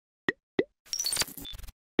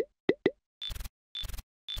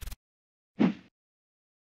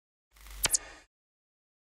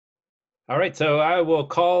All right, so I will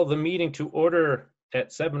call the meeting to order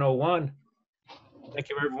at 7:01. Thank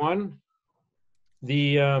you, everyone.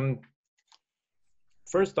 The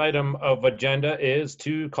first item of agenda is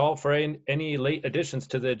to call for any late additions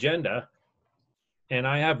to the agenda. And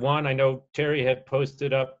I have one. I know Terry had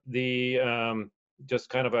posted up the just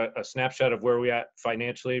kind of a snapshot of where we're at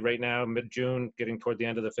financially right now, mid-June, getting toward the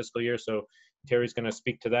end of the fiscal year. So Terry's going to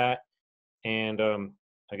speak to that. And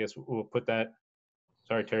I guess we'll put that.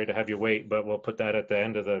 Sorry, Terry, to have you wait, but we'll put that at the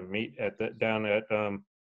end of the meet down at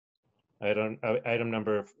item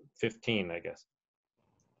number 15, I guess.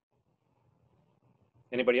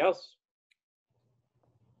 Anybody else?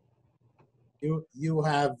 You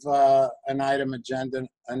have an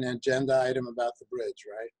agenda item about the bridge,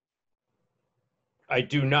 right? I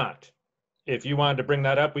do not. If you wanted to bring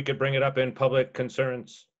that up, we could bring it up in public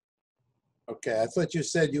concerns. Okay, I thought you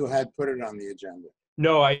said you had put it on the agenda.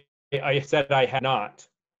 No, I said I had not.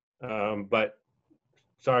 But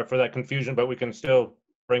sorry for that confusion, but we can still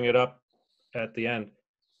bring it up at the end.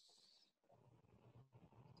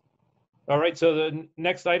 All right, so the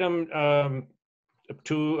next item,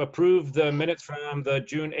 to approve the minutes from the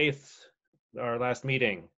June 8th, our last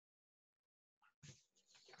meeting.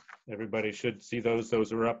 Everybody should see those.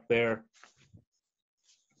 Those are up there.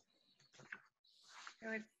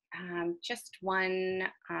 Just one,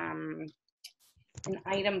 in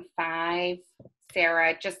item 5,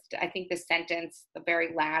 Sarah, I think the sentence, the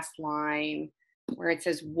very last line where it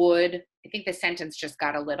says would, I think the sentence just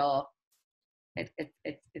got a little, I think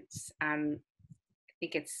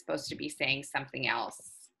it's supposed to be saying something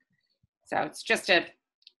else. So it's just a,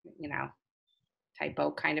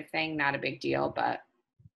 typo kind of thing, not a big deal, but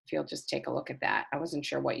if you'll just take a look at that. I wasn't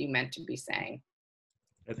sure what you meant to be saying.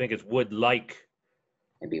 I think it's would like.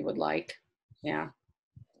 Maybe would like, yeah.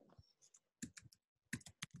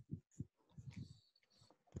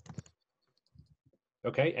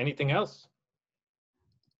 Okay, anything else?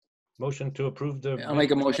 Motion to approve the. I'll make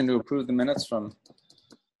a motion to approve the minutes from.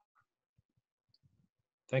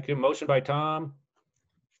 Thank you. Motion by Tom.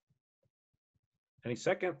 Any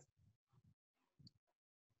second?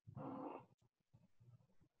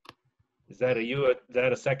 Is that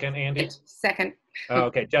a second, Andy? Second. Oh,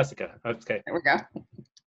 okay, Jessica. Okay. There we go.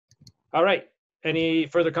 All right. Any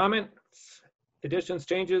further comments, additions,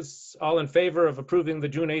 changes? All in favor of approving the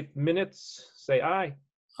June 8th minutes, say aye.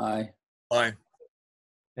 Aye. Aye.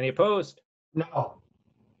 Any opposed? No.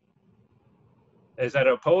 Is that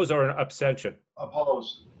opposed or an abstention?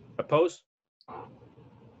 Opposed. Opposed?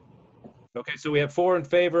 Okay, so we have 4 in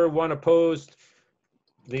favor, 1 opposed.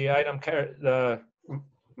 The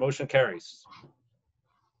motion carries.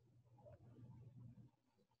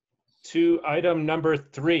 To item number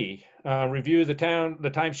 3, review the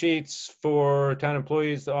timesheets for town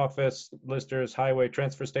employees, office, listers, highway,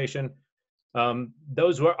 transfer station.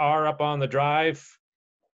 Those are up on the drive.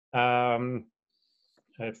 I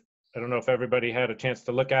don't know if everybody had a chance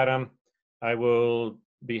to look at them. I will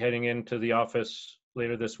be heading into the office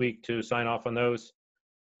later this week to sign off on those.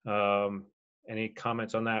 Any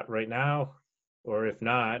comments on that right now? Or if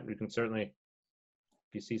not, we can certainly,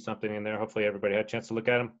 if you see something in there, hopefully everybody had a chance to look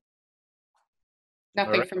at them.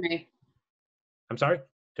 Nothing for me. I'm sorry,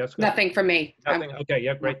 Jessica? Nothing for me. Nothing? Okay,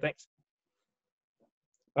 yeah, great, thanks.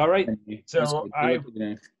 All right, so I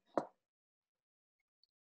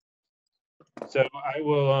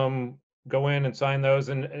will go in and sign those,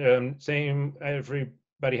 and same,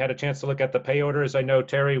 everybody had a chance to look at the pay orders. I know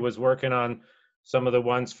Terry was working on some of the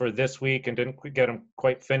ones for this week and didn't get them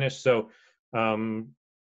quite finished, so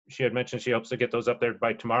she had mentioned she hopes to get those up there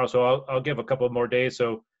by tomorrow, so I'll give a couple more days.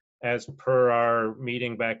 So as per our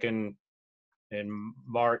meeting back in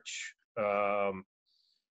March,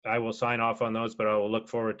 I will sign off on those, but I will look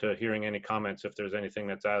forward to hearing any comments if there's anything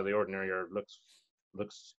that's out of the ordinary or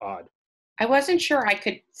looks odd. I wasn't sure I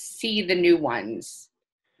could see the new ones.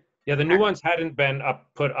 Yeah, the new ones hadn't been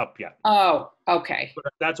put up yet. Oh, okay.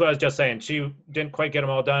 But that's what I was just saying. She didn't quite get them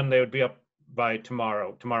all done. They would be up by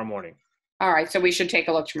tomorrow morning. All right, so we should take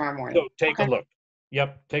a look tomorrow morning. So take a look.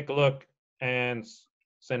 Yep, take a look and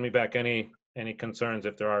send me back any concerns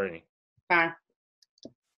if there are any. Fine.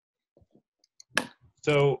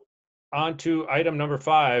 So on to item number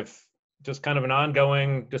 5, just kind of an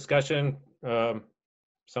ongoing discussion.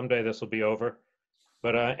 Someday this will be over.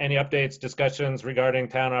 But any updates, discussions regarding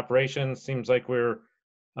town operations? Seems like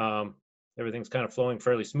everything's kind of flowing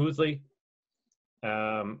fairly smoothly.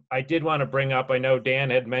 I did want to bring up, I know Dan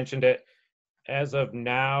had mentioned it, as of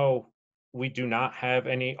now, we do not have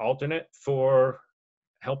any alternate for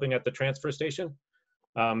helping at the transfer station.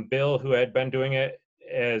 Bill, who had been doing it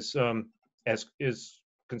is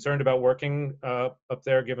concerned about working up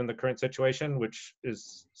there given the current situation, which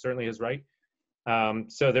is certainly his right.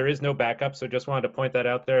 So there is no backup. So just wanted to point that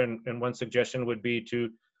out there. And one suggestion would be to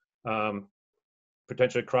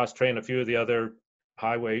potentially cross-train a few of the other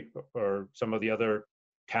highway or some of the other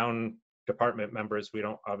town department members. We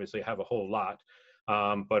don't obviously have a whole lot,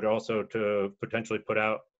 but also to potentially put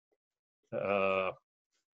out a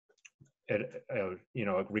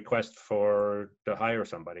request to hire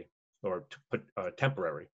somebody, or to put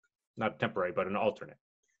temporary, not temporary, but an alternate.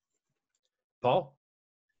 Paul?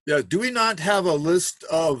 Yeah, do we not have a list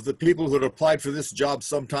of the people who had applied for this job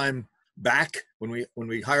sometime back when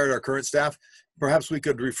we hired our current staff? Perhaps we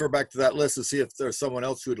could refer back to that list to see if there's someone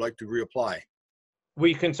else who would like to reapply.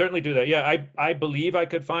 We can certainly do that. Yeah, I believe I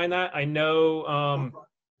could find that. I know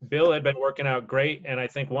Bill had been working out great, and I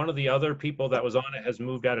think one of the other people that was on it has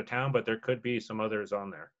moved out of town, but there could be some others on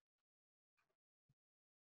there.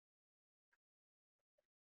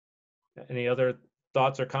 Any other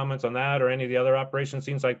thoughts or comments on that, or any of the other operations?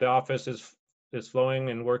 Seems like the office is flowing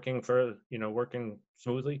and working working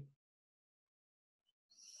smoothly.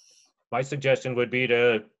 My suggestion would be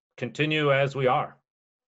to continue as we are.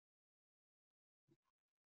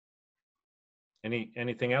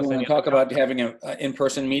 Anything else? You want to talk about having an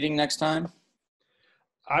in-person meeting next time?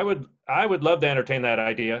 I would love to entertain that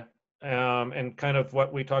idea, and kind of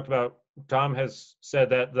what we talked about. Tom has said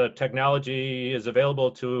that the technology is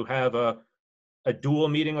available to have a dual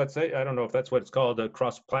meeting, let's say. I don't know if that's what it's called, a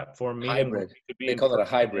cross-platform meeting. Hybrid. They call it a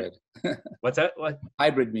hybrid. What's that? What?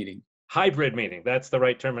 Hybrid meeting. Hybrid meeting. That's the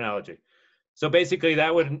right terminology. So basically,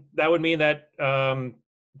 that would mean that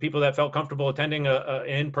people that felt comfortable attending an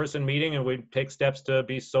in-person meeting, and we'd take steps to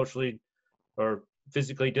be socially or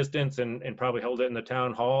physically distanced and probably hold it in the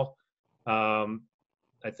town hall.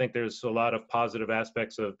 I think there's a lot of positive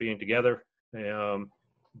aspects of being together,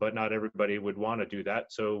 but not everybody would want to do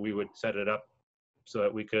that. So we would set it up so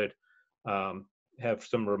that we could have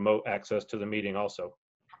some remote access to the meeting also.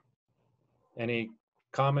 Any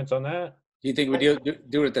comments on that? Do you think we do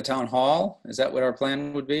it at the town hall? Is that what our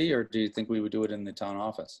plan would be, or do you think we would do it in the town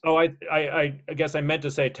office? Oh, I guess I meant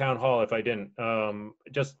to say town hall if I didn't.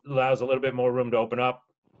 It just allows a little bit more room to open up.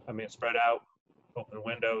 I mean, spread out, open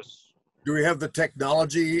windows. Do we have the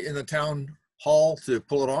technology in the town hall to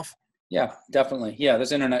pull it off? Yeah, definitely. Yeah,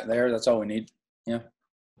 there's internet there. That's all we need. Yeah.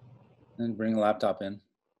 And bring a laptop in.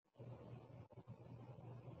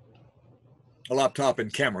 A laptop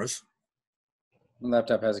and cameras. The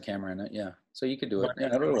laptop has a camera in it, yeah. So you could do it. Yeah,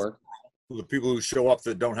 that'll work. The people who show up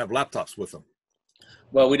that don't have laptops with them.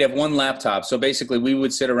 Well, we'd have one laptop. So basically we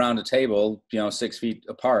would sit around a table, 6 feet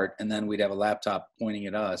apart, and then we'd have a laptop pointing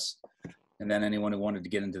at us. And then anyone who wanted to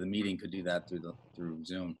get into the meeting could do that through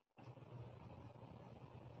Zoom.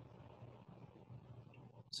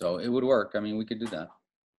 So it would work. I mean, we could do that.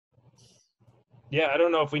 Yeah, I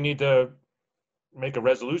don't know if we need to make a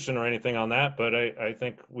resolution or anything on that, but I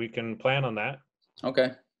think we can plan on that.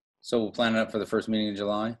 Okay. So we'll plan it up for the first meeting in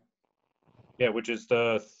July? Yeah, which is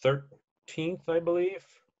the 13th, I believe.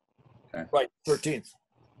 Okay. Right, 13th.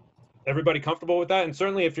 Everybody comfortable with that? And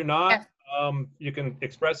certainly if you're not, you can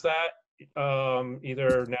express that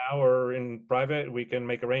either now or in private. We can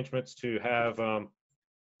make arrangements to have, have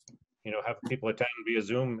people attend via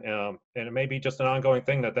Zoom. And it may be just an ongoing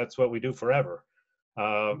thing that's what we do forever.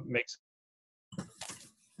 Makes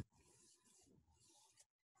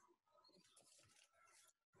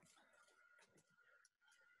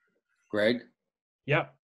Greg? Yeah.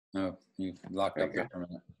 No, you locked up there for a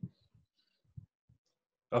minute.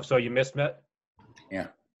 Oh, so you missed me? Yeah.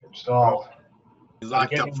 Installed. I'm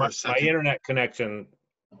getting my internet connection,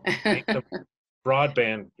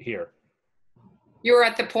 broadband here. You were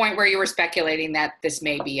at the point where you were speculating that this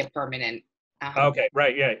may be a permanent. Okay,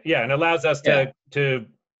 right, yeah, and it allows us to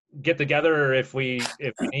get together if we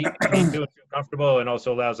need to and feel comfortable, and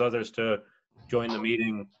also allows others to join the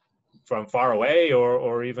meeting from far away,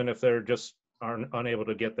 or even if they're just aren't unable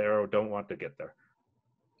to get there or don't want to get there.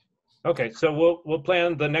 Okay, so we'll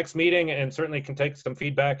plan the next meeting, and certainly can take some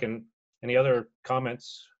feedback and any other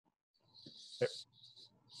comments.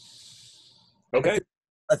 Okay.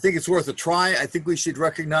 I think it's worth a try. I think we should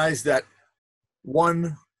recognize that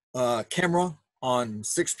one camera on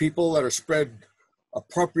 6 people that are spread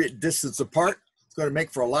appropriate distance apart is going to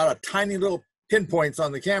make for a lot of tiny little pinpoints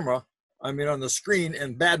on the camera. I mean, on the screen,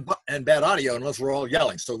 and bad audio unless we're all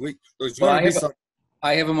yelling. So there's going to be some.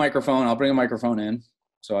 I have a microphone. I'll bring a microphone in.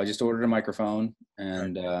 So I just ordered a microphone,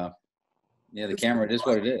 and yeah, the camera, it is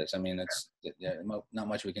what it is. I mean, not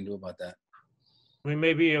much we can do about that. We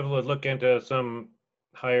may be able to look into some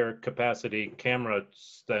higher capacity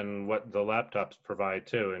cameras than what the laptops provide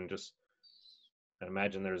too, and just I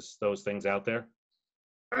imagine there's those things out there.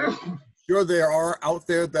 Sure, there are out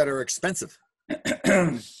there that are expensive.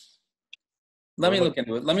 Let me look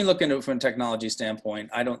into it. Let me look into it from a technology standpoint.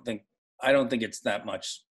 I don't think it's that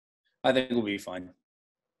much. I think we'll be fine.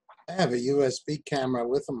 I have a USB camera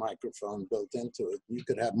with a microphone built into it. You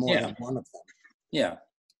could have more than one of them. Yeah.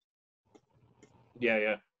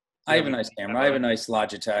 Yeah. I have a nice camera. I have a nice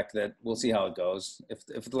Logitech that we'll see how it goes.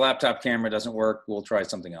 If the laptop camera doesn't work, we'll try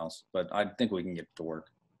something else. But I think we can get it to work.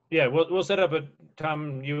 Yeah, we'll set up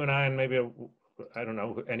Tom, you and I, and maybe I don't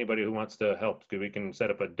know, anybody who wants to help. We can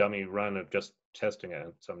set up a dummy run of just testing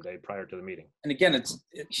it someday prior to the meeting. And again, it's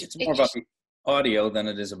more about the audio than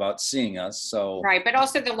it is about seeing us. So Right, but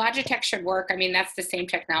also the Logitech should work. I mean, that's the same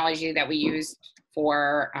technology that we used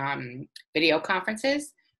for video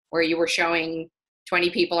conferences, where you were showing 20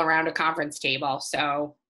 people around a conference table.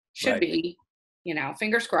 So should be,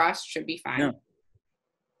 fingers crossed, should be fine. Yeah.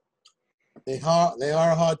 They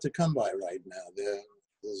are hard to come by right now.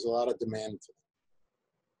 There's a lot of demand for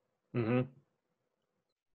them.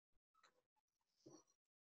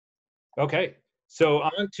 Okay, so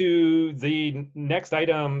on to the next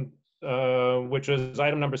item, which was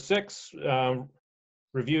item number 6,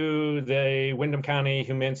 review the Windham County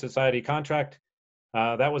Humane Society contract.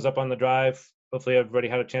 That was up on the drive. Hopefully everybody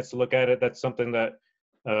had a chance to look at it. That's something that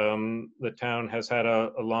the town has had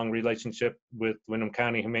a long relationship with Windham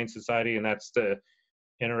County Humane Society, and that's to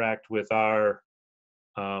interact with our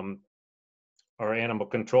animal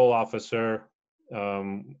control officer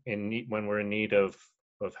when we're in need of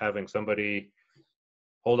having somebody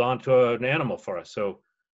hold on to an animal for us. So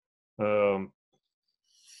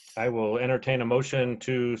I will entertain a motion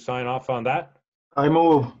to sign off on that. I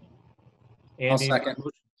move. Andy, I'll second.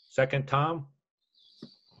 Second, Tom.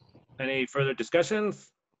 Any further discussion?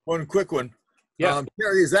 One quick one. Yeah.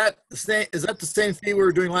 Terry, is that the same fee we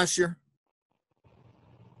were doing last year?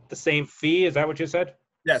 The same fee, is that what you said?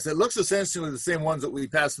 Yes, it looks essentially the same ones that we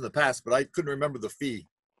passed in the past, but I couldn't remember the fee.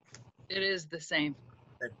 It is the same.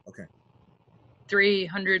 Okay.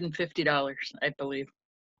 $350, I believe.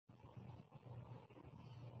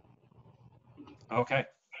 Okay.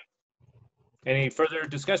 Any further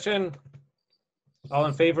discussion? All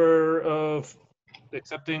in favor of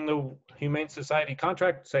accepting the Humane Society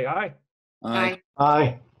contract, say aye. Aye.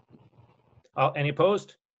 Aye. Any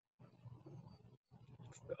opposed?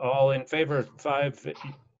 All in favor, 5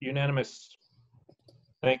 unanimous.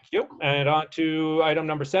 Thank you. And on to item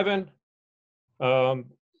number 7. A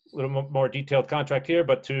little more detailed contract here,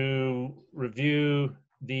 but to review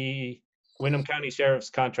the Windham County Sheriff's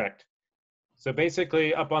contract. So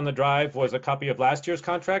basically up on the drive was a copy of last year's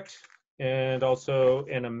contract and also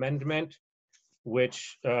an amendment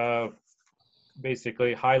which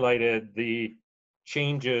basically highlighted the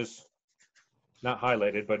changes, not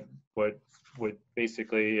highlighted, but what would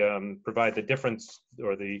basically provide the difference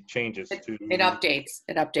or the changes to. It updates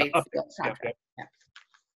the contract. Yeah.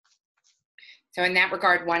 So in that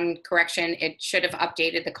regard, one correction, it should have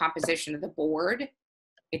updated the composition of the board.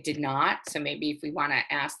 It did not. So maybe if we want to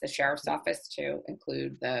ask the sheriff's office to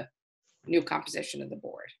include the new composition of the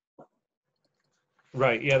board.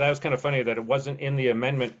 Right. Yeah, that was kind of funny that it wasn't in the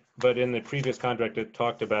amendment, but in the previous contract, it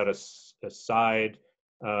talked about a side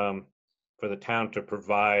for the town to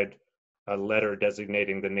provide a letter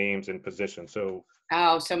designating the names and positions. So.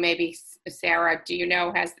 Oh, so maybe Sarah, do you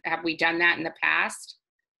know, have we done that in the past?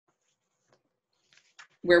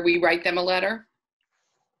 Where we write them a letter?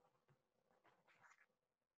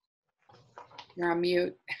 You're on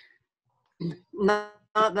mute. Not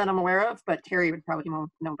that I'm aware of, but Terry would probably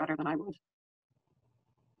know better than I would.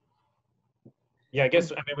 Yeah, I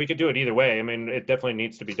guess, we could do it either way. It definitely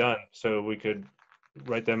needs to be done. So we could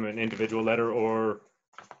write them an individual letter or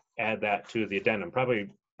add that to the addendum. Probably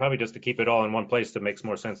just to keep it all in one place, that makes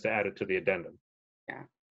more sense to add it to the addendum. Yeah.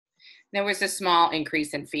 There was a small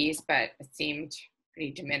increase in fees, but it seemed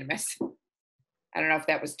pretty de minimis. I don't know if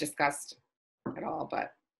that was discussed at all,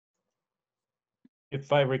 but.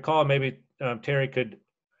 If I recall, maybe Terry could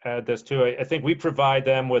add this too. I think we provide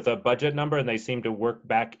them with a budget number and they seem to work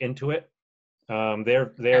back into it.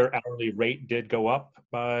 Their hourly rate did go up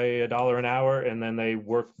by $1 an hour, and then they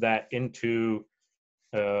worked that into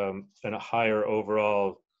a higher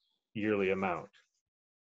overall yearly amount.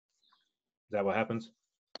 Is that what happens?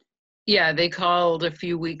 Yeah, they called a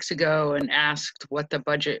few weeks ago and asked what the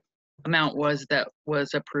budget amount was that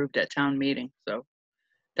was approved at town meeting. So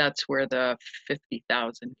that's where the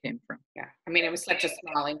 50,000 came from. Yeah, it was such a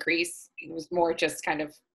small increase. It was more just kind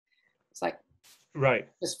of, it's like, right.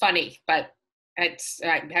 It's funny, but I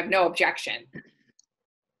have no objection.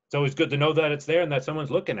 It's always good to know that it's there and that someone's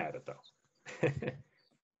looking at it, though.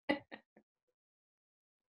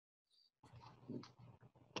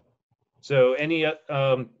 So any,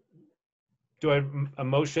 do I a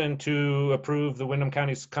motion to approve the Windham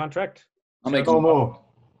County's contract? I'll make, So moved.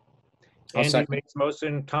 I'll Andy second. makes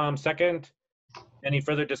motion, Tom second. Any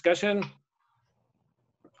further discussion?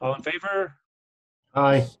 All in favor?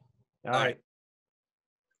 Aye. Aye.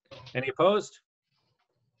 Any opposed?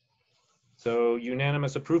 So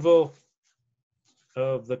unanimous approval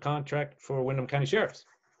of the contract for Windham County Sheriffs.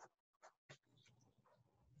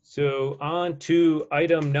 So on to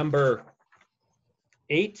item number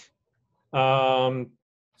 8.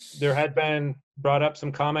 There had been brought up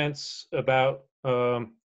some comments about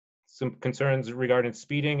some concerns regarding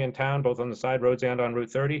speeding in town, both on the side roads and on Route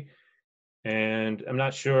 30. And I'm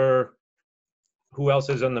not sure who else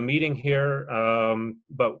is on the meeting here,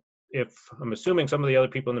 but if I'm assuming some of the other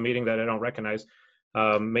people in the meeting that I don't recognize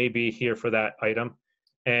may be here for that item.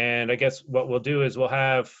 And I guess what we'll do is we'll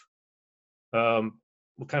have,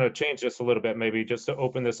 we'll kind of change this a little bit, maybe just to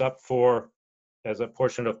open this up for as a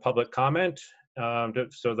portion of public comment.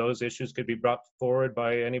 So those issues could be brought forward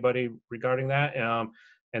by anybody regarding that.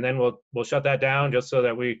 And then we'll shut that down just so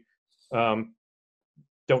that we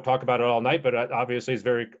don't talk about it all night, but obviously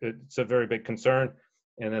it's a very big concern.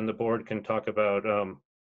 And then the board can talk about,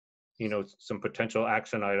 you know, some potential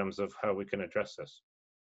action items of how we can address this.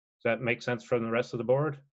 Does that make sense from the rest of the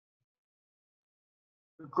board?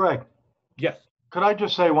 Greg, Yes. could I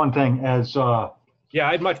just say one thing as Yeah,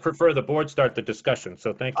 I'd much prefer the board start the discussion,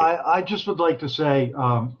 so thank you. I just would like to say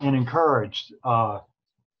and encourage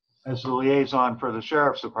as the liaison for the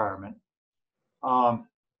Sheriff's Department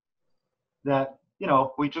that, you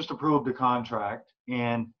know, we just approved the contract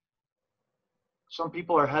and some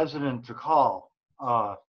people are hesitant to call,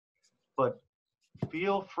 but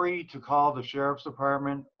feel free to call the Sheriff's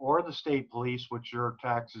Department or the state police, which your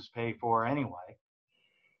taxes pay for anyway.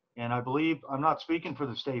 And I believe, I'm not speaking for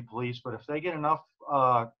the state police, but if they get enough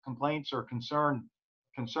complaints or concerns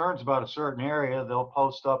about a certain area, they'll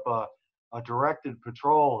post up a directed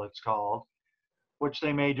patrol, it's called, which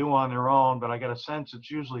they may do on their own, but I get a sense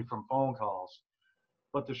it's usually from phone calls.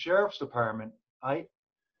 But the Sheriff's Department, I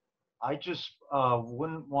just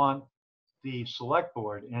wouldn't want the select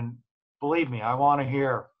board, and believe me, I want to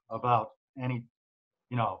hear about any,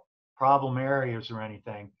 you know, problem areas or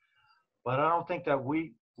anything, but I don't think that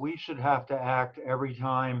we should have to act every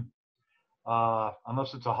time,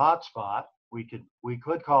 unless it's a hot spot. We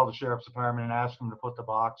could call the Sheriff's Department and ask them to put the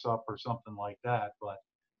box up or something like that. But,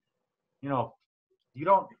 you know, you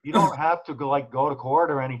don't have to go to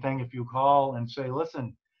court or anything if you call and say,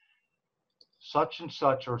 listen, such and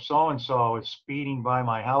such or so and so is speeding by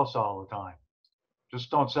my house all the time. Just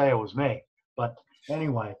don't say it was me. But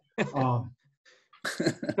anyway, no,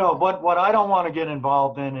 what I don't want to get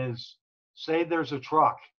involved in is, say there's a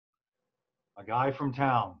truck, a guy from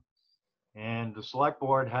town, and the select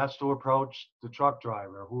board has to approach the truck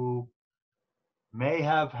driver who may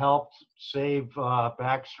have helped save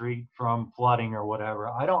Backstreet from flooding or whatever.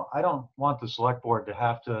 I don't want the select board to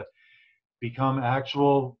have to become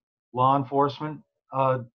actual law enforcement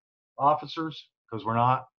officers, because we're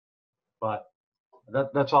not. But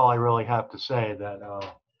that's all I really have to say. That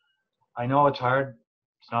I know it's hard.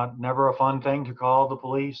 It's never a fun thing to call the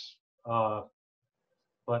police, but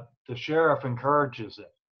the sheriff encourages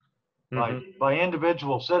it by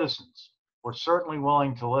individual citizens. We're certainly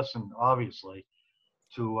willing to listen, obviously,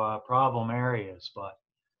 to problem areas, but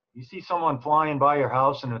you see someone flying by your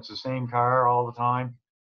house and it's the same car all the time,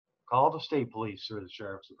 call the state police or the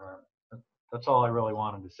Sheriff's Department. That's all I really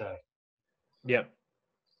wanted to say. Yep,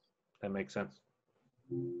 that makes sense.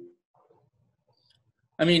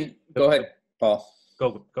 I mean, go ahead, Paul.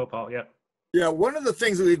 Go, Paul. Yeah. Yeah, one of the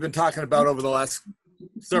things that we've been talking about over the last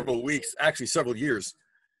several weeks, actually several years,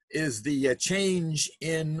 is the change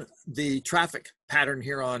in the traffic pattern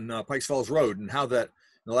here on Pikes Falls Road, and how that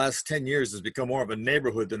in the last 10 years has become more of a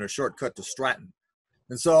neighborhood than a shortcut to Stratton.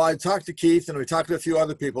 And so I talked to Keith and we talked to a few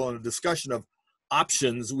other people in a discussion of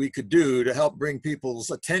options we could do to help bring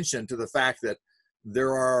people's attention to the fact that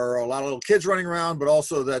there are a lot of little kids running around, but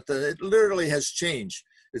also that it literally has changed.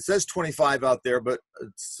 It says 25 out there, but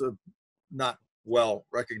it's not well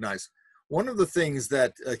recognized. One of the things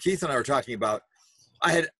that Keith and I were talking about,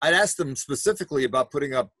 I'd asked them specifically about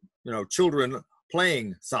putting up, you know, children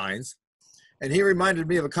playing signs. And he reminded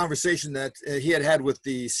me of a conversation that he had with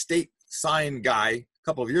the state sign guy a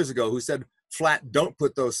couple of years ago, who said, flat, don't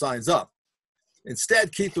put those signs up.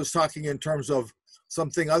 Instead, Keith was talking in terms of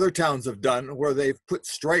something other towns have done, where they've put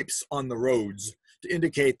stripes on the roads to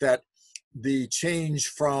indicate that the change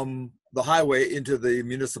from the highway into the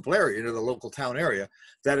municipal area, into the local town area,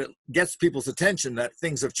 that it gets people's attention that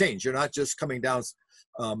things have changed. You're not just coming down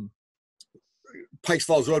Pikes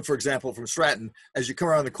Falls Road, for example, from Stratton, as you come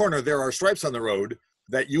around the corner, there are stripes on the road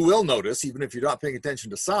that you will notice, even if you're not paying attention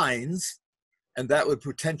to signs, and that would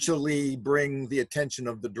potentially bring the attention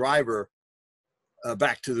of the driver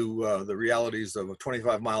back to the realities of a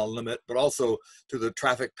 25-mile limit, but also to the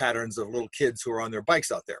traffic patterns of little kids who are on their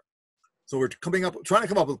bikes out there. So we're trying to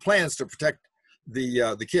come up with plans to protect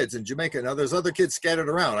the kids in Jamaica. Now there's other kids scattered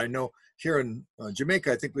around. I know here in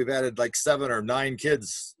Jamaica, I think we've added like 7 or 9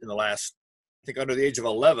 kids in the last, I think under the age of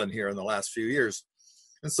 11 here in the last few years.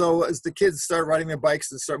 And so as the kids start riding their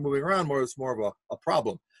bikes and start moving around more, it's more of a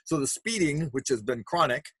problem. So the speeding, which has been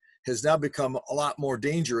chronic, has now become a lot more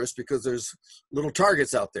dangerous because there's little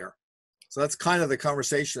targets out there. So that's kind of the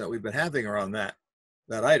conversation that we've been having around that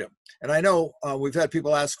item. And I know we've had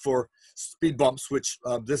people ask for speed bumps, which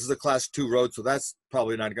this is a class 2 road, so that's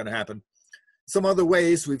probably not going to happen. Some other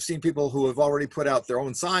ways, we've seen people who have already put out their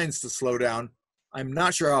own signs to slow down. I'm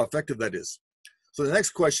not sure how effective that is. So the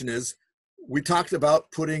next question is, we talked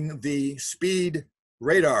about putting the speed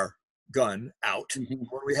radar gun out,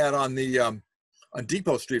 what we had on the on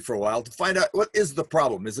Depot Street for a while, to find out what is the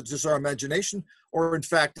problem. Is it just our imagination, or in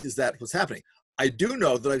fact, is that what's happening? I do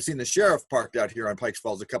know that I've seen the sheriff parked out here on Pikes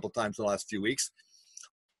Falls a couple of times in the last few weeks.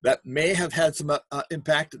 That may have had some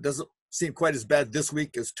impact. It doesn't seem quite as bad this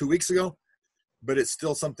week as 2 weeks ago, but it's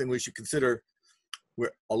still something we should consider.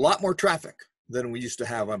 We're a lot more traffic than we used to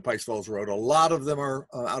have on Pikes Falls Road. A lot of them are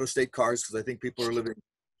out-of-state cars because I think people are living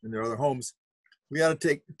in their other homes. We got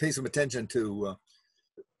to pay some attention to,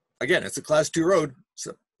 again, it's a class 2 road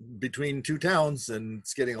between 2 towns, and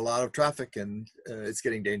it's getting a lot of traffic, and it's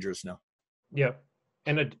getting dangerous now. Yeah.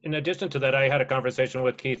 And in addition to that, I had a conversation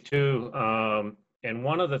with Keith too. And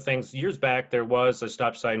one of the things, years back, there was a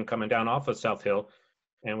stop sign coming down off of South Hill.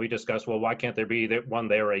 And we discussed, well, why can't there be one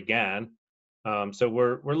there again? So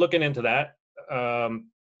we're looking into that.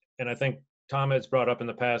 And I think Tom has brought up in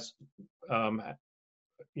the past,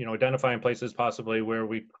 identifying places possibly where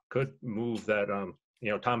we could move that,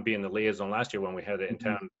 Tom being the liaison last year when we had it in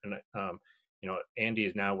town. And, Andy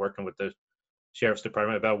is now working with the Sheriff's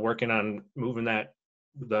Department about working on moving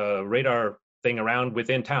the radar thing around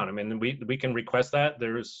within town. I mean, we can request that.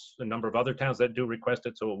 There's a number of other towns that do request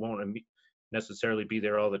it, so it won't necessarily be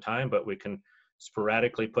there all the time, but we can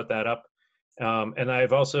sporadically put that up. And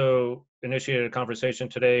I've also initiated a conversation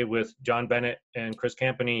today with John Bennett and Chris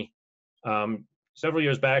Campany. Several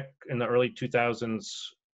years back in the early 2000s,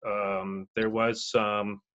 there was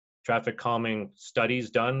some traffic calming studies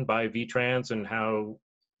done by VTrans and how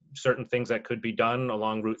certain things that could be done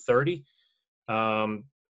along Route 30.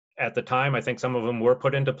 At the time, I think some of them were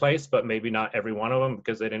put into place, but maybe not every one of them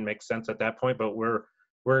because they didn't make sense at that point. But we're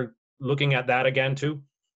looking at that again too.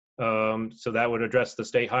 So that would address the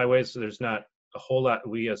state highways. So there's not a whole lot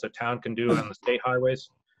we as a town can do on the state highways,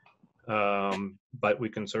 but we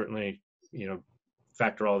can certainly,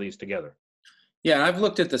 factor all these together. Yeah, and I've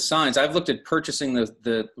looked at the signs. I've looked at purchasing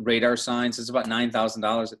the radar signs. It's about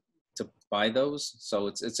 $9,000 to buy those, so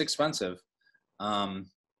it's expensive.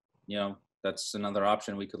 That's another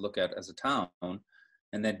option we could look at as a town,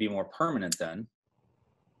 and then be more permanent then,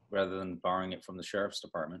 rather than borrowing it from the sheriff's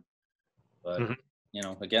department. But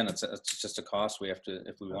again, it's just a cost we have to,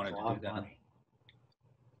 if we wanted to do that.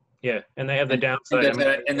 Yeah, and they have the downside.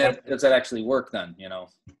 Does that actually work then?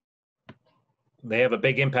 They have a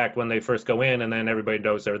big impact when they first go in, and then everybody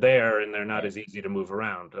knows they're there, and they're not as easy to move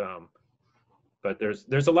around. But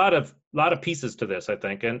there's a lot of pieces to this, I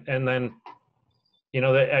think, and then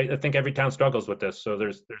I think every town struggles with this. So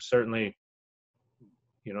there's certainly,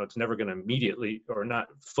 it's never going to immediately or not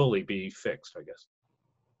fully be fixed, I guess.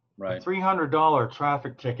 Right. A $300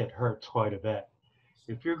 traffic ticket hurts quite a bit.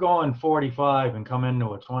 If you're going 45 and come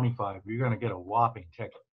into a 25, you're going to get a whopping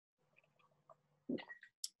ticket.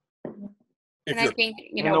 And I think,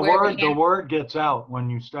 and the word gets out when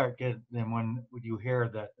you start getting, and when you hear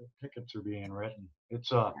that tickets are being written.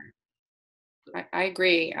 It's I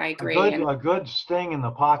agree. A good sting in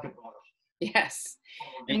the pocketbook. Yes.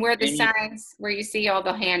 And where the signs, where you see all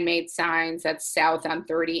the handmade signs, that's south on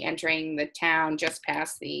 30 entering the town just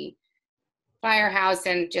past the firehouse.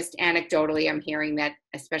 And just anecdotally, I'm hearing that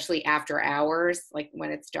especially after hours, like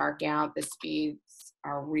when it's dark out, the speeds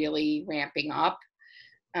are really ramping up.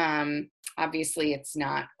 Obviously it's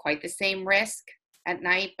not quite the same risk at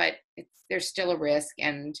night, but there's still a risk,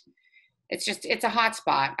 and it's a hot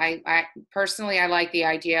spot. I personally, I like the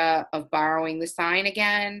idea of borrowing the sign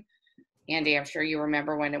again. Andy, I'm sure you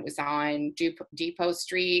remember when it was on Depot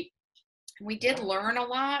Street. We did learn a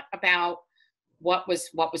lot about what was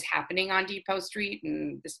happening on Depot Street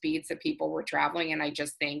and the speeds that people were traveling. And I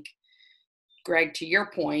just think, Greg, to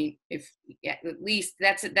your point, if yeah, at least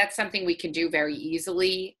that's something we can do very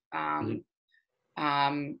easily.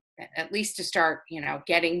 At least to start,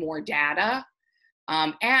 getting more data.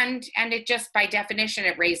 And it just, by definition,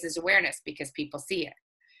 it raises awareness because people see it.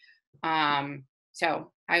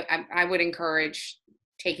 So I would encourage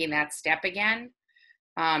taking that step again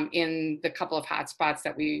in the couple of hotspots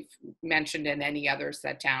that we've mentioned and any others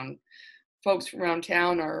that folks around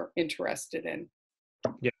town are interested in.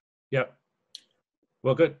 Yeah.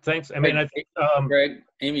 Well, good. Thanks. I mean, I think, Greg,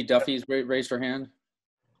 Amy Duffy's raised her hand.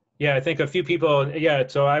 yeah, I think a few people, yeah,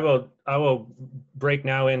 so I will break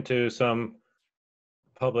now into some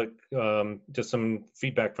public, just some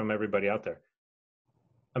feedback from everybody out there.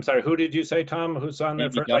 I'm sorry, who did you say, Tom? Who's on there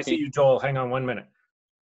Amy first? Duffy. I see you, Joel. Hang on 1 minute.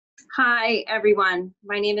 Hi, everyone.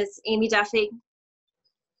 My name is Amy Duffy.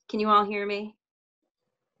 Can you all hear me?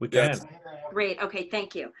 We can. Yes. Great. Okay,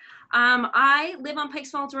 thank you. I live on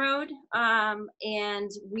Pikes Falls Road,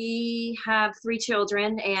 and we have 3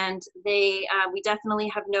 children, and we definitely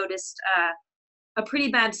have noticed a pretty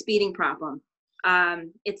bad speeding problem.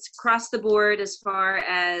 It's across the board as far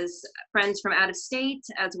as friends from out of state,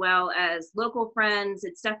 as well as local friends.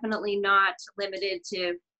 It's definitely not limited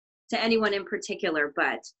to anyone in particular,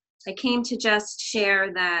 but I came to just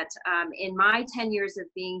share that in my 10 years of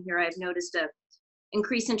being here, I've noticed a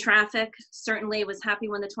increase in traffic. Certainly was happy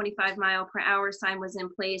when the 25-mile-per-hour sign was in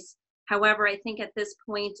place. However, I think at this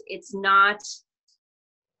point, it's not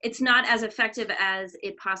as effective as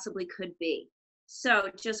it possibly could be. So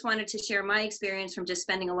just wanted to share my experience from just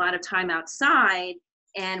spending a lot of time outside,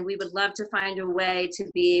 and we would love to find a way to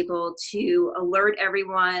be able to alert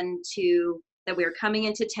everyone that we're coming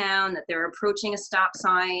into town, that they're approaching a stop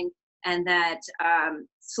sign, and that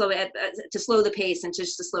to slow the pace and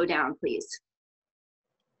just to slow down, please.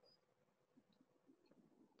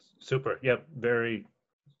 Super. Yep.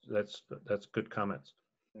 That's good comments.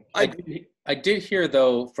 I did hear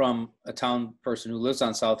though from a town person who lives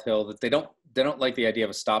on South Hill that they don't like the idea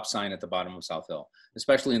of a stop sign at the bottom of South Hill,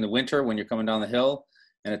 especially in the winter when you're coming down the hill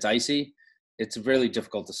and it's icy. It's really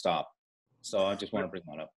difficult to stop. So I just want to bring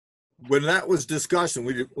that up. When that was discussed, and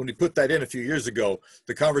when we put that in a few years ago,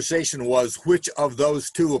 the conversation was which of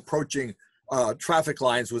those 2 approaching traffic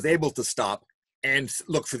lines was able to stop and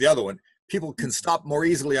look for the other one. People can stop more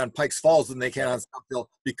easily on Pikes Falls than they can on South Hill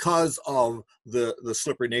because of the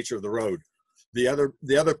slippery nature of the road. The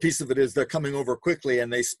other piece of it is they're coming over quickly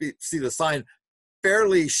and they see the sign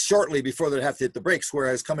fairly shortly before they have to hit the brakes.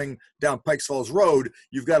 Whereas coming down Pikes Falls Road,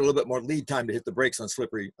 you've got a little bit more lead time to hit the brakes on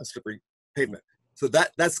slippery pavement. So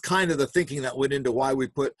that's kind of the thinking that went into why we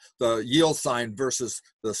put the yield sign versus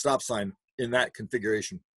the stop sign in that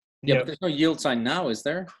configuration. Yeah, but there's no yield sign now, is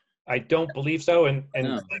there? I don't believe so. And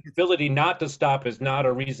No. the ability not to stop is not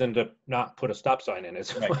a reason to not put a stop sign in.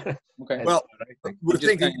 Is Right. Okay. Well, we're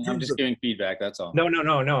thinking I'm just giving feedback. That's all. No.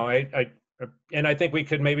 I think we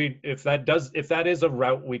could maybe, if that is a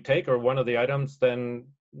route we take or one of the items, then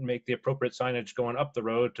make the appropriate signage going up the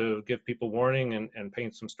road to give people warning and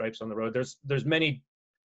paint some stripes on the road. There's many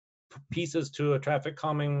pieces to a traffic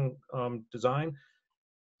calming design.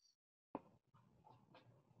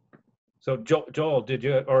 So Joel, did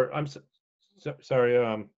you, or I'm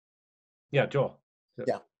sorry, yeah, Joel.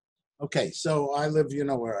 Yeah. Okay, so I live, you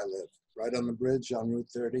know where I live, right on the bridge on Route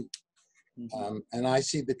 30. And I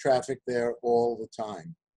see the traffic there all the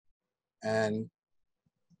time. And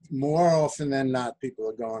more often than not, people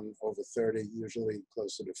are going over 30, usually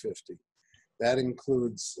closer to 50. That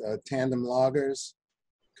includes tandem loggers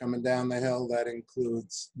coming down the hill. That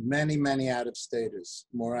includes many, many out-of-staters,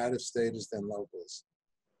 more out-of-staters than locals.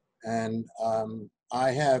 And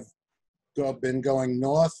I have been going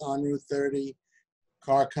north on Route 30,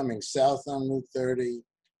 car coming south on Route 30,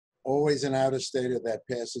 always an out-of-stater that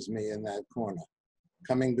passes me in that corner,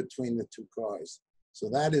 coming between the 2 cars. So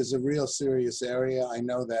that is a real serious area. I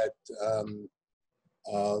know that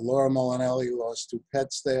Laura Molinelli lost 2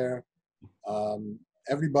 pets there.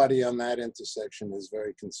 Everybody on that intersection is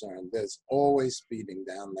very concerned. There's always speeding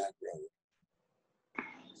down that road.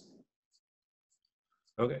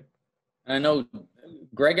 Okay. I know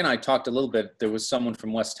Greg and I talked a little bit. There was someone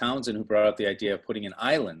from West Townsend who brought up the idea of putting in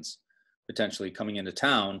islands potentially coming into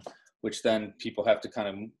town, which then people have to kind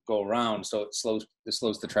of go around. So it slows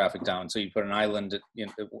the traffic down. So you put an island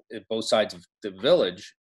at both sides of the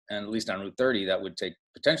village, and at least on Route 30, that would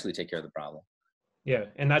potentially take care of the problem. Yeah,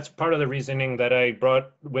 and that's part of the reasoning that I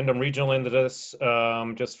brought Windham Regional into this,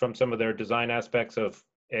 just from some of their design aspects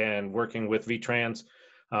and working with VTrans.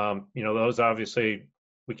 Those obviously,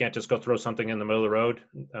 we can't just go throw something in the middle of the road,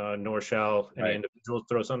 nor shall any individual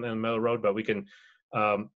throw something in the middle of the road, but we can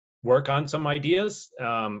work on some ideas.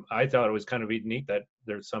 I thought it was kind of neat that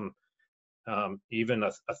there's some, even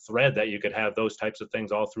a thread that you could have those types of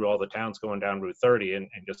things all through all the towns going down Route 30 and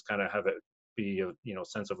just kind of have it be a, you know,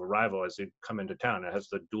 sense of arrival as you come into town. It has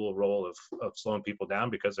the dual role of slowing people down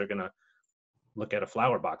because they're going to look at a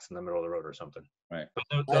flower box in the middle of the road or something. Right.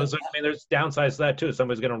 But those, I mean, there's downsides to that too.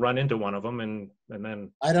 Somebody's going to run into one of them and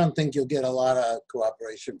then. I don't think you'll get a lot of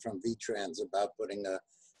cooperation from V-Trans about putting a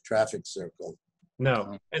traffic circle.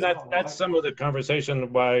 No, and that's some of the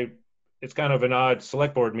conversation why it's kind of an odd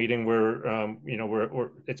select board meeting where, you know,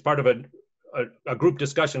 it's part of a group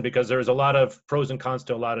discussion because there's a lot of pros and cons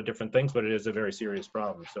to a lot of different things, but it is a very serious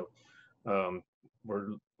problem. So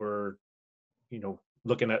we're, you know,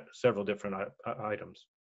 looking at several different items.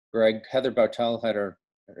 Greg, Heather Bartel had her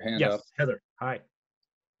hand up. Yes, Heather, hi.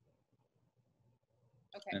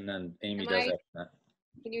 Okay. And then Amy Am does I- after that.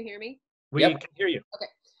 Can you hear me? We Yep. can hear you.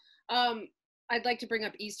 I'd like to bring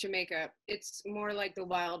up East Jamaica. It's more like the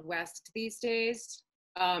Wild West these days,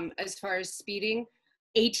 as far as speeding.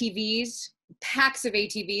 ATVs, packs of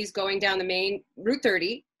ATVs going down the main Route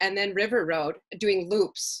 30 and then River Road, doing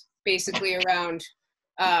loops basically around,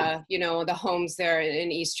 you know, the homes there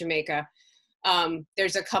in East Jamaica.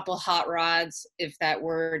 There's a couple hot rods, if that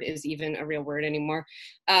word is even a real word anymore.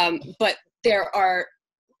 But there are,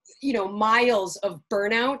 you know, miles of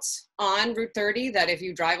burnouts on Route 30 that if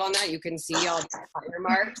you drive on that, you can see all the tire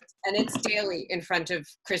marks, and it's daily in front of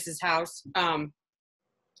Chris's house.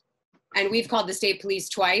 And we've called the state police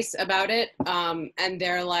twice about it. And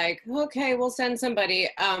they're like, okay, we'll send somebody.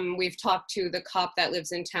 We've talked to the cop that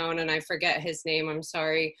lives in town, and I forget his name, I'm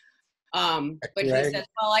sorry. But he said,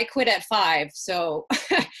 well, I quit at 5. So,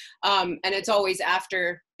 and it's always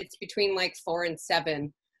after, it's between like 4 and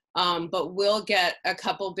 7. But we'll get a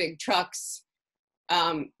couple big trucks.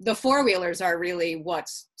 The four-wheelers are really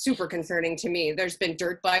what's super concerning to me. There's been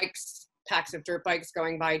dirt bikes, packs of dirt bikes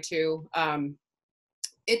going by too.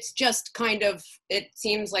 It's just kind of, it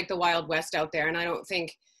seems like the Wild West out there. And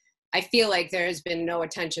I feel like there has been no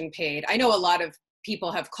attention paid. I know a lot of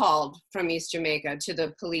people have called from East Jamaica to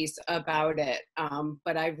the police about it,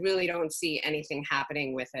 but I really don't see anything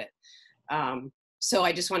happening with it. So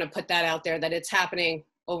I just want to put that out there that it's happening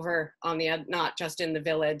over on the, not just in the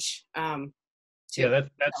village. Too. Yeah,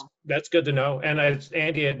 that's good to know. And as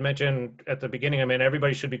Andy had mentioned at the beginning, I mean,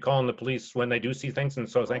 everybody should be calling the police when they do see things. And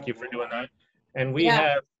so thank you for doing that. And we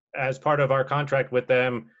have, as part of our contract with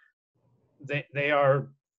them, they are,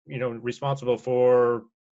 you know, responsible for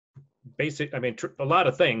basic, I mean, a lot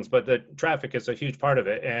of things, but the traffic is a huge part of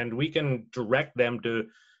it. And we can direct them to,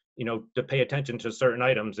 you know, to pay attention to certain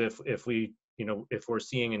items if we, you know, if we're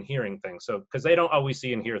seeing and hearing things. So, because they don't always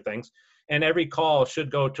see and hear things. And every call should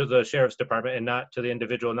go to the sheriff's department and not to the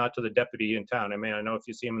individual, not to the deputy in town. I mean, I know if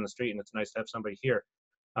you see them in the street and it's nice to have somebody here,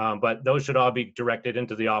 but those should all be directed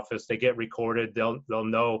into the office. They get recorded. They'll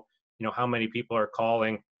know, you know, how many people are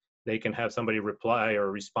calling. They can have somebody reply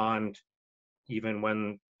or respond even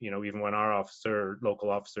when, you know, even when our officer, local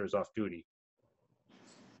officer is off duty.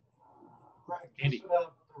 Andy.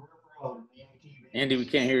 Andy, we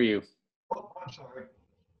can't hear you. Oh, I'm sorry.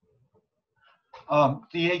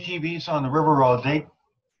 The ATVs on the River Road,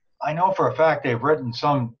 I know for a fact they've written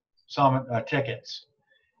some tickets,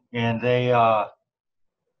 and there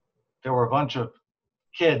were a bunch of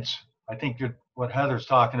kids. I think what Heather's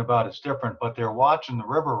talking about is different, but they're watching the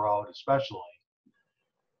River Road especially.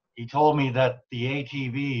 He told me that the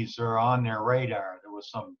ATVs are on their radar. There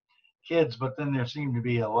was some kids, but then there seemed to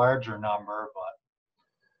be a larger number, but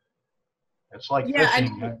it's like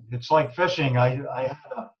fishing. It's like fishing. I had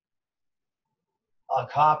a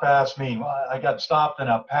cop asked me, I got stopped in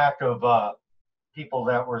a pack of people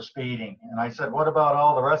that were speeding. And I said, what about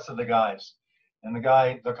all the rest of the guys? And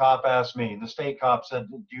the cop asked me, the state cop said,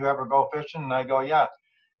 do you ever go fishing? And I go, yeah.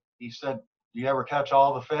 He said, do you ever catch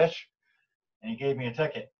all the fish? And he gave me a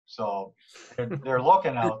ticket. So they're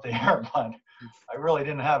looking out there, but I really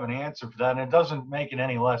didn't have an answer for that. And it doesn't make it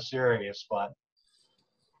any less serious, but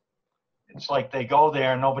it's like they go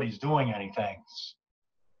there and nobody's doing anything.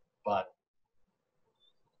 But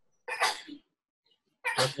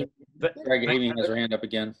Greg, Amy has her hand up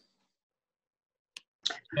again.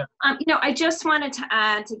 Yeah. You know, I just wanted to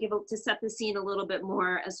add to set the scene a little bit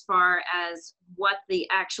more as far as what the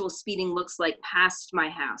actual speeding looks like past my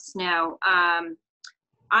house. Now,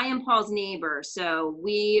 I am Paul's neighbor, so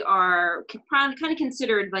we are kind of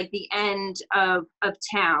considered like the end of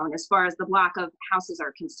town as far as the block of houses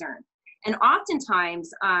are concerned. And oftentimes,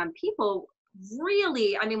 people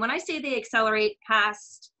really, I mean, when I say they accelerate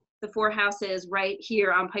past the 4 houses right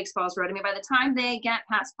here on Pikes Falls Road, I mean, by the time they get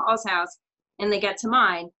past Paul's house and they get to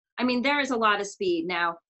mine, I mean, there is a lot of speed.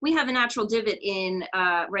 Now, we have a natural divot in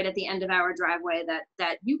right at the end of our driveway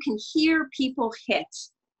that you can hear people hit.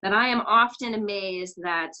 That I am often amazed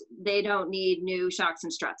that they don't need new shocks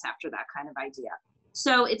and struts after that kind of idea.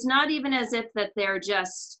 So it's not even as if that they're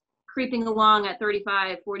just creeping along at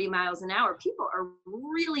 35, 40 miles an hour. People are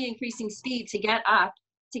really increasing speed to get up,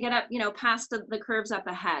 you know, past the curves up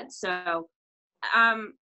ahead. So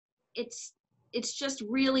it's just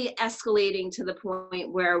really escalating to the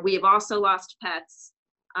point where we have also lost pets.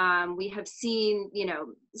 We have seen, you know,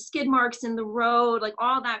 skid marks in the road, like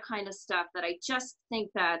all that kind of stuff that I just think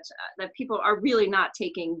that that people are really not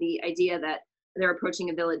taking the idea that they're approaching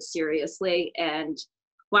a village seriously. And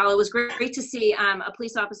while it was great to see a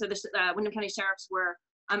police officer, the Windham County Sheriffs were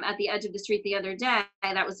at the edge of the street the other day,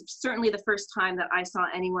 that was certainly the first time that I saw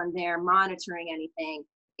anyone there monitoring anything.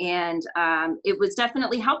 And it was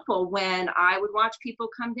definitely helpful when I would watch people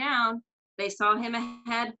come down, they saw him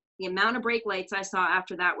ahead. The amount of brake lights I saw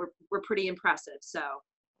after that were pretty impressive. So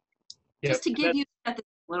just to give you a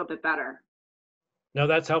little bit better. No,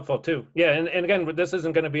 that's helpful too. Yeah, and again, this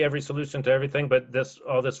isn't going to be every solution to everything, but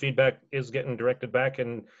all this feedback is getting directed back,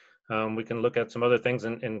 and we can look at some other things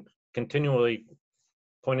and continually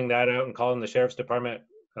pointing that out and calling the sheriff's department.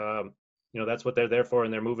 You know, that's what they're there for,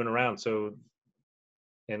 and they're moving around. So,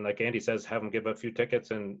 and like Andy says, have them give a few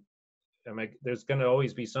tickets, and I mean, there's going to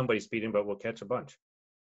always be somebody speeding, but we'll catch a bunch.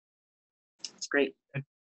 That's great.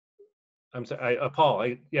 I'm sorry, Paul,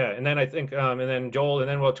 yeah, and then I think, and then Joel, and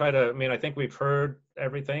then we'll try to, I mean, I think we've heard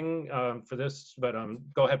everything for this, but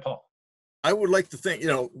go ahead, Paul. I would like to think, you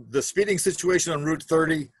know, the speeding situation on Route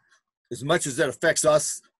 30, as much as that affects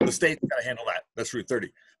us, the state's got to handle that. That's Route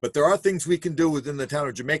 30. But there are things we can do within the town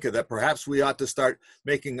of Jamaica that perhaps we ought to start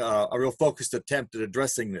making a real focused attempt at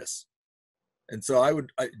addressing this. And so do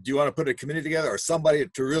you want to put a committee together or somebody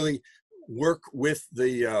to really work with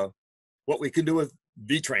the, what we can do with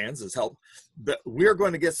V-Trans is help, but we're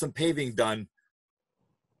going to get some paving done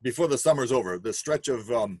before the summer's over. The stretch of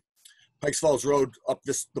Pikes Falls Road up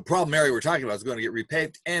the problem area we're talking about is going to get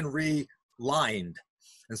repaved and relined.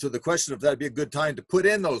 And so the question if that'd be a good time to put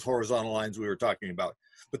in those horizontal lines we were talking about.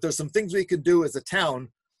 But there's some things we can do as a town,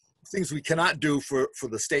 things we cannot do for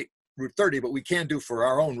the state Route 30, but we can do for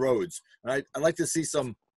our own roads. And I'd like to see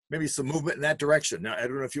maybe some movement in that direction. Now, I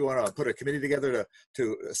don't know if you want to put a committee together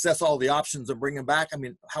to assess all the options and bring them back. I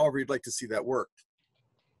mean, however you'd like to see that work.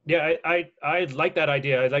 Yeah, I like that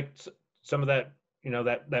idea. I like some of that, you know,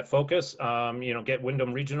 that focus, you know, get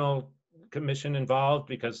Windham Regional Commission involved,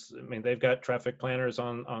 because I mean, they've got traffic planners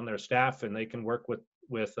on their staff, and they can work with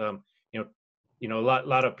you know, a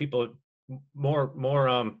lot of people,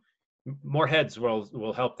 more heads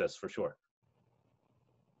will help this for sure.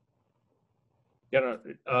 Yeah,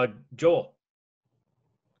 Joel.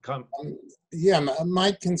 Yeah, I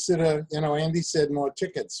might consider, you know, Andy said more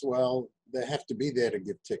tickets. Well, they have to be there to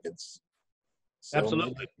give tickets. So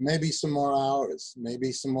absolutely. Maybe some more hours,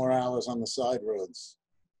 on the side roads.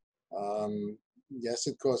 Yes,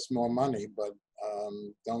 it costs more money, but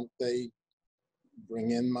don't they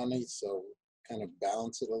bring in money? So kind of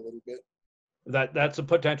balance it a little bit. That's a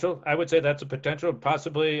potential. I would say that's a potential.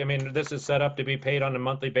 Possibly, I mean, this is set up to be paid on a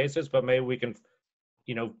monthly basis, but maybe we can,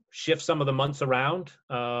 you know, shift some of the months around,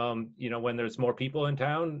 you know, when there's more people in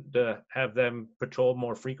town, to have them patrol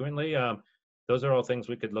more frequently. Those are all things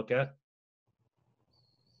we could look at.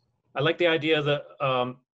 I like the idea that,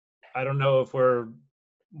 I don't know if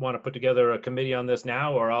want to put together a committee on this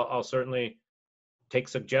now, or I'll certainly take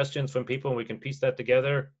suggestions from people and we can piece that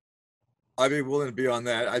together. I'd be willing to be on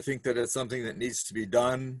that. I think that it's something that needs to be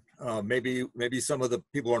done. Maybe some of the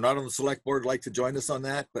people who are not on the select board like to join us on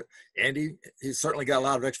that, but Andy, he's certainly got a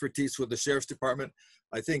lot of expertise with the sheriff's department.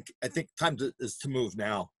 I think time is to move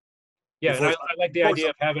now. Yeah, and I like the idea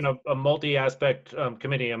of having a multi-aspect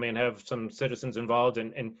committee. I mean, have some citizens involved,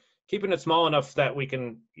 and keeping it small enough that we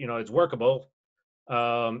can, you know, it's workable,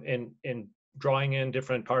 and drawing in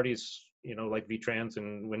different parties, you know, like V-Trans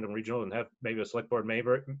and Windham Regional, and have maybe a select board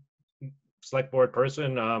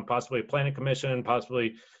person, possibly a planning commission,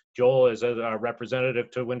 possibly Joel as a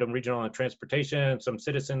representative to Windham Regional and Transportation, some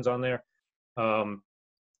citizens on there.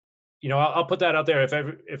 You know, I'll put that out there.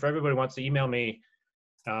 If everybody wants to email me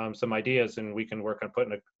some ideas, and we can work on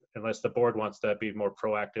putting unless the board wants to be more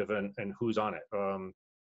proactive and who's on it.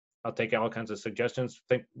 I'll take all kinds of suggestions.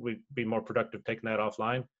 Think we'd be more productive taking that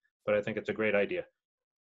offline, but I think it's a great idea.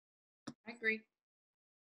 I agree.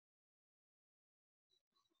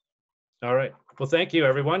 All right. Well, thank you,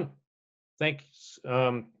 everyone. Thanks.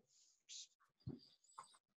 And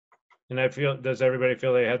does everybody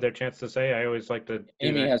feel they had their chance to say? I always like to.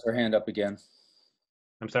 Amy has her hand up again.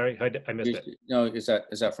 I'm sorry, I missed it. No, is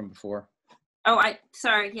that from before? Oh,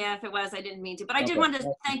 sorry. Yeah, if it was, I didn't mean to. But I did want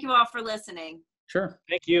to thank you all for listening. Sure.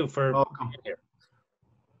 Thank you for Welcome. being here.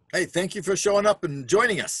 Hey, thank you for showing up and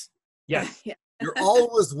joining us. Yes. Yeah. You're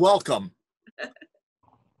always welcome.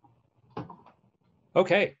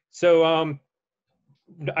 Okay. So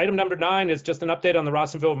item number 9 is just an update on the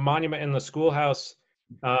Rawsonville monument in the schoolhouse.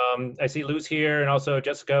 I see Lou's here, and also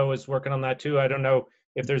Jessica was working on that too. I don't know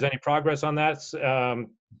if there's any progress on that.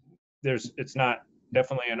 It's not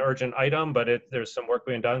definitely an urgent item, but there's some work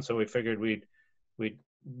being done, so we figured we'd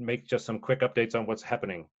make just some quick updates on what's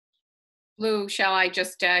happening. Lou, shall I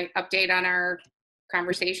just update on our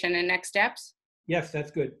conversation and next steps? Yes,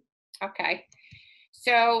 that's good. Okay.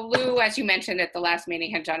 So Lou, as you mentioned at the last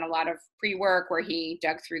meeting, had done a lot of pre-work where he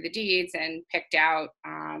dug through the deeds and picked out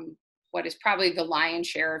what is probably the lion's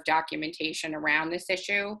share of documentation around this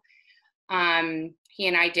issue. He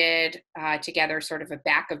and I did together sort of a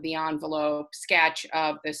back of the envelope sketch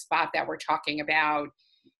of the spot that we're talking about,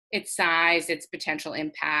 its size, its potential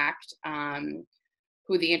impact,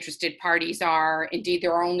 who the interested parties are. Indeed,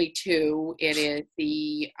 there are only 2. It is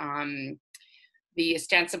the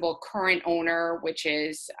ostensible current owner, which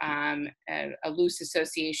is a loose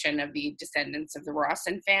association of the descendants of the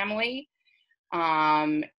Rawson family.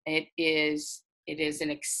 It is an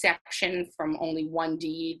exception from only one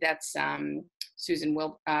deed. That's Susan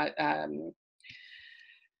Will. Let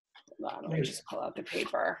me just pull out the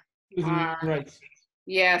paper. Right.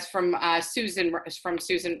 Yes, from Susan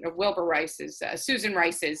Wilbur Rice's Susan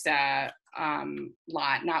Rice's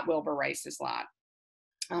lot, not Wilbur Rice's lot.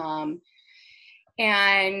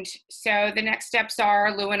 And so the next steps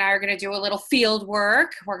are Lou and I are going to do a little field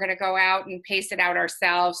work. We're going to go out and pace it out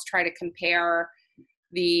ourselves, try to compare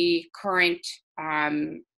the current,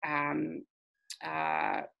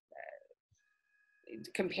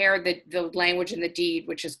 compare the language in the deed,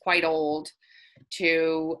 which is quite old,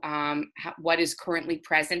 to what is currently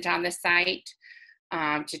present on the site,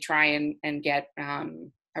 to try and get a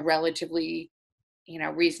relatively,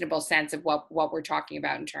 reasonable sense of what we're talking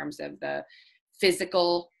about in terms of the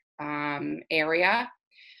physical area.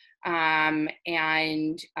 And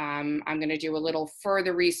I'm going to do a little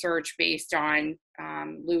further research based on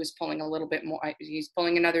Lou's pulling a little bit more. He's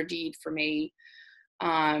pulling another deed for me.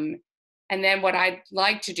 And then what I'd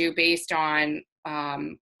like to do based on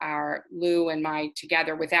our Lou and my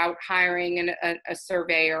together, without hiring a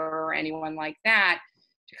surveyor or anyone like that,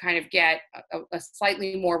 to kind of get a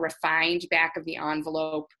slightly more refined back of the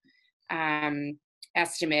envelope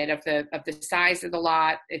estimate of the size of the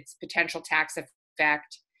lot, its potential tax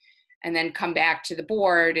effect, and then come back to the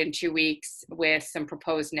board in 2 weeks with some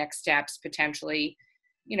proposed next steps, potentially,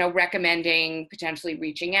 recommending, potentially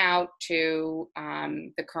reaching out to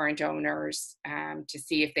the current owners to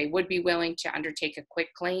see if they would be willing to undertake a quick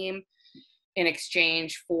claim in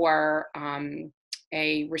exchange for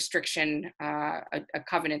a restriction, a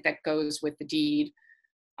covenant that goes with the deed,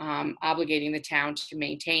 obligating the town to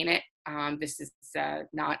maintain it. This is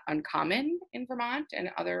not uncommon in Vermont and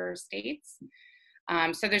other states.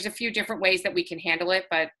 So there's a few different ways that we can handle it,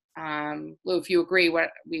 but Lou, if you agree, what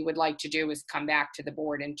we would like to do is come back to the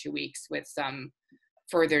board in 2 weeks with some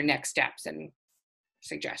further next steps and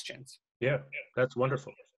suggestions. Yeah, that's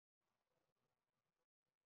wonderful.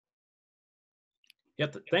 Yeah,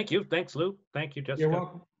 thank you. Thanks, Lou. Thank you, Jessica. You're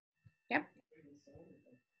welcome. Yep.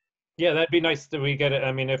 Yeah, that'd be nice that we get it.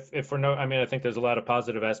 I mean, if we're I think there's a lot of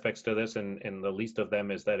positive aspects to this, and the least of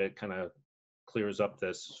them is that it kind of clears up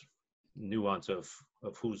this nuance of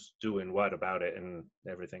who's doing what about it and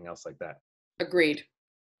everything else like that. Agreed.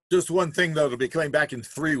 Just one thing though, it'll be coming back in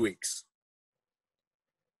 3 weeks.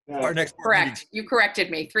 Our next board Correct. meeting. You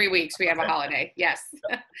corrected me. 3 weeks. We have a holiday. Yes.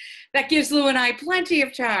 That gives Lou and I plenty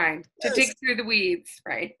of time to dig through the weeds,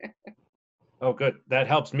 right? Oh, good. That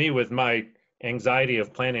helps me with my anxiety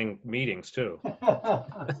of planning meetings too.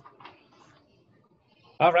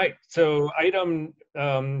 All right. So item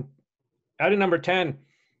number 10,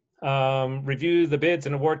 review the bids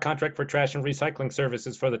and award contract for trash and recycling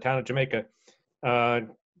services for the town of Jamaica.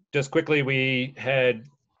 Just quickly, we had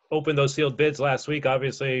opened those sealed bids last week.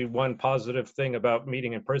 Obviously, one positive thing about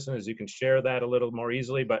meeting in person is you can share that a little more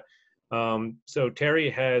easily. But so Terry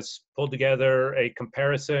has pulled together a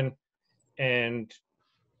comparison, and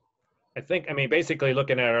I mean, basically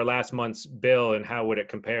looking at our last month's bill and how would it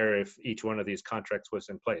compare if each one of these contracts was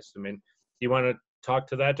in place. I mean, do you want to talk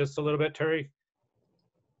to that just a little bit, Terry?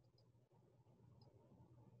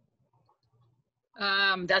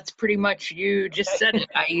 That's pretty much, you just said it.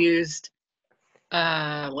 I used,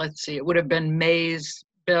 let's see, it would have been May's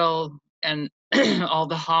bill and all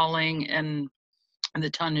the hauling and the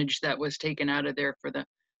tonnage that was taken out of there for the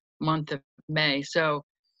month of May. So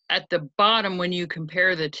at the bottom, when you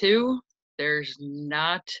compare the two, there's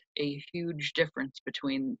not a huge difference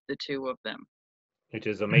between the two of them. Which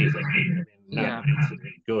is amazing. I mean, not Yeah.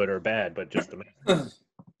 necessarily good or bad, but just amazing.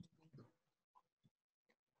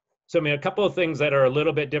 So, I mean, a couple of things that are a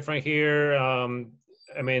little bit different here.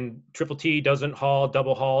 I mean, Triple T doesn't haul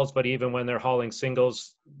double hauls, but even when they're hauling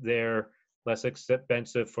singles, they're less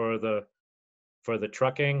expensive for the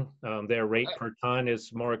trucking. Their rate per ton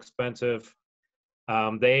is more expensive.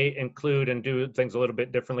 They include and do things a little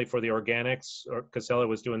bit differently for the organics, or Casella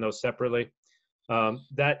was doing those separately.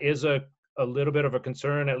 That is a little bit of a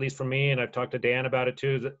concern, at least for me, and I've talked to Dan about it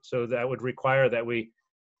too. So that would require that we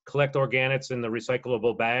collect organics in the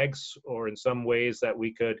recyclable bags, or in some ways that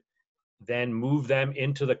we could then move them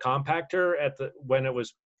into the compactor when it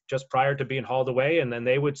was just prior to being hauled away, and then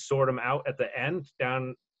they would sort them out at the end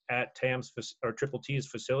down at TAM's or Triple T's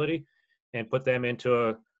facility and put them into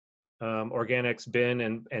a organics bin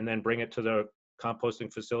and then bring it to the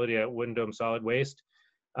composting facility at Windham Solid Waste.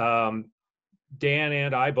 Dan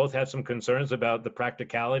and I both have some concerns about the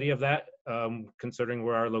practicality of that, considering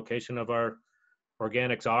where our location of our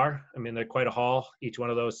organics are. I mean, they're quite a haul. Each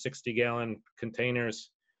one of those 60-gallon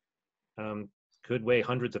containers could weigh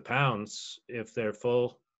hundreds of pounds if they're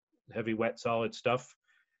full, heavy, wet, solid stuff.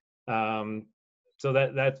 So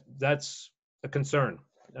that's a concern.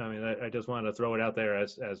 I mean, I just wanted to throw it out there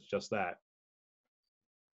as just that.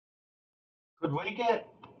 Could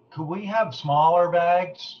we have smaller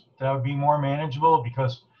bags that would be more manageable?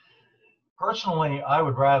 Because personally, I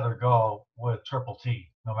would rather go with Triple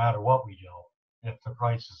T, no matter what we do, if the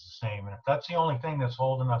price is the same. And if that's the only thing that's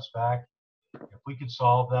holding us back, if we could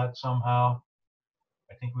solve that somehow,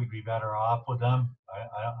 I think we'd be better off with them.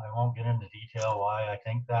 I won't get into detail why I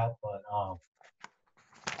think that, but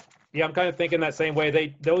yeah, I'm kind of thinking that same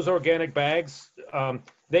way. Those organic bags,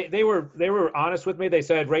 they were honest with me. They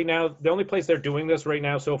said right now the only place they're doing this right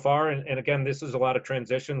now so far, and again, this is a lot of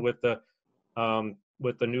transition with the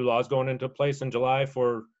new laws going into place in July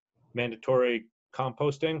for mandatory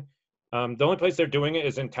composting. The only place they're doing it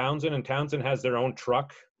is in Townsend, and Townsend has their own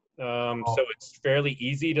truck. So it's fairly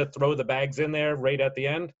easy to throw the bags in there right at the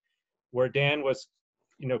end, where Dan was,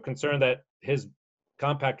 concerned that his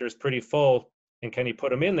compactor is pretty full and can he put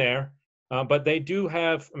them in there? But they do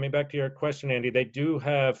have, I mean, back to your question, Andy, they do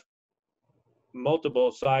have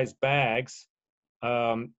multiple size bags.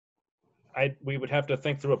 We would have to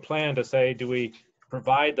think through a plan to say, do we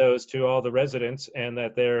provide those to all the residents and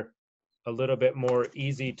that they're a little bit more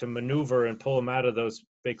easy to maneuver and pull them out of those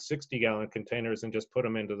big 60-gallon containers and just put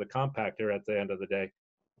them into the compactor at the end of the day,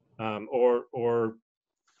 or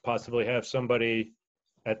possibly have somebody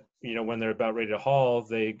at when they're about ready to haul,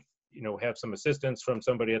 they have some assistance from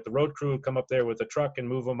somebody at the road crew come up there with a truck and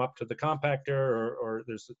move them up to the compactor, or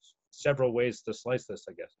there's several ways to slice this,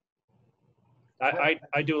 I guess.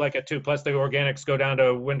 I do like it too. Plus the organics go down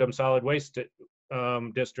to Windham Solid Waste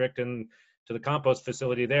District and to the compost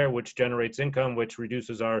facility there, which generates income, which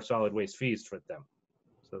reduces our solid waste fees for them.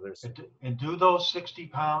 So there's. And do those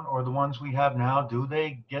 60-pound or the ones we have now, do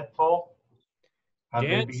they get full?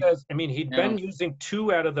 Dan says, I mean, he'd been using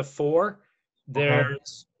 2 out of the 4.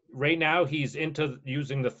 There's right now he's into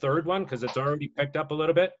using the third one because it's already picked up a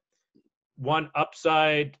little bit. One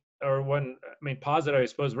upside or one, I mean, positive, I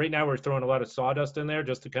suppose. Right now we're throwing a lot of sawdust in there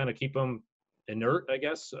just to kind of keep them inert, I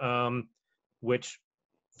guess, which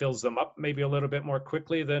fills them up maybe a little bit more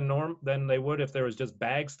quickly than they would if there was just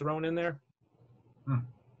bags thrown in there.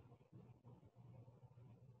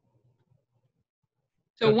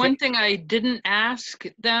 So one thing I didn't ask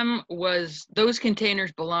them was those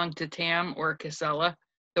containers belong to TAM or Casella,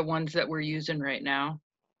 the ones that we're using right now.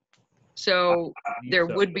 So there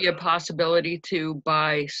would be a possibility to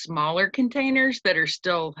buy smaller containers that are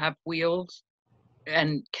still have wheels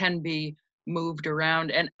and can be moved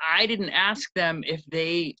around. And I didn't ask them if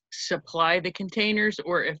they supply the containers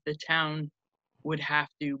or if the town would have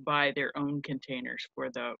to buy their own containers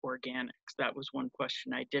for the organics. That was one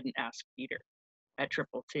question I didn't ask Peter at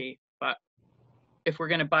Triple T. But if we're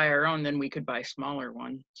going to buy our own, then we could buy smaller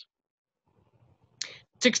ones.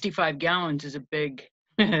 65 gallons is a big,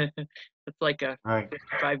 it's like a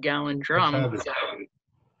 55-gallon drum.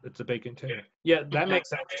 It's a big container. Yeah, that makes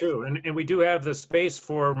sense too. And we do have the space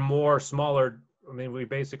for more smaller. I mean, we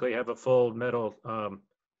basically have a full metal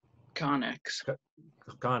Connex.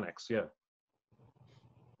 Connex, yeah.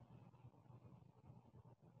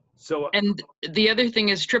 So and the other thing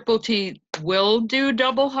is Triple T will do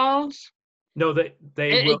double hauls. No, they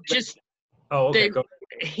will just. Oh, okay. Go ahead.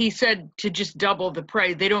 He said to just double the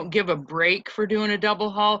price. They don't give a break for doing a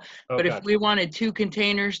double haul, but if we wanted 2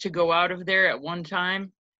 containers to go out of there at one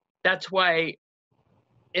time, that's why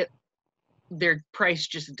it their price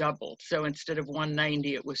just doubled. So instead of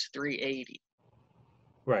 190, it was 380.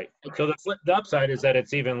 Right. So the upside is that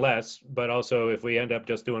it's even less, but also if we end up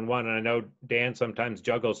just doing one, and I know Dan sometimes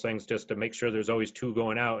juggles things just to make sure there's always two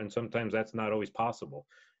going out, and sometimes that's not always possible.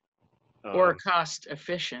 Or cost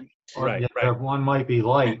efficient. Or Right, yeah, right. one might be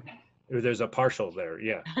light. Or there's a partial there,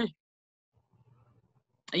 yeah.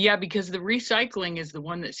 Yeah, because the recycling is the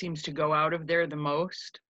one that seems to go out of there the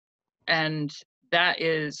most. And that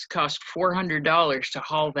is cost $400 to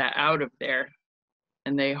haul that out of there.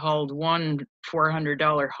 And they hauled one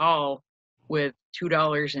 $400 haul with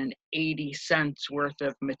 $2.80 worth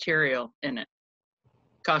of material in it.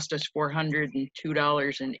 Cost us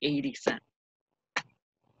 $402.80.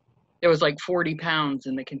 It was like 40 pounds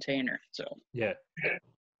in the container. So Yeah.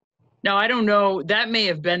 now I don't know. That may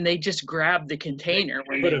have been they just grabbed the container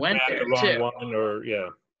when Could they have went grabbed there the wrong too. one, or yeah.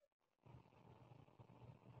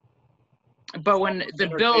 But when the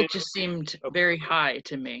Center bill bin- just seemed very high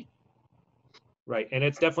to me. Right, and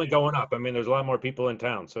it's definitely going up. I mean, there's a lot more people in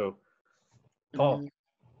town, so. Paul?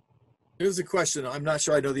 Here's a question I'm not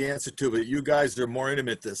sure I know the answer to, but you guys that are more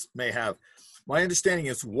intimate this may have. My understanding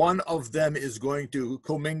is one of them is going to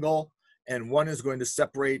commingle and one is going to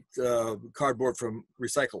separate cardboard from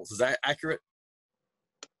recyclables. Is that accurate?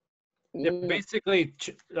 Yeah, basically,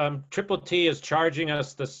 Triple T is charging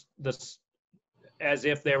us this as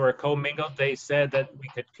if they were commingled. They said that we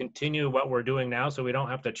could continue what we're doing now, so we don't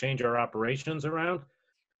have to change our operations around.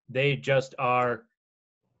 They just are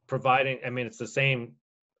providing, I mean, it's the same,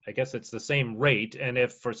 I guess it's the same rate. And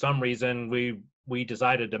if for some reason we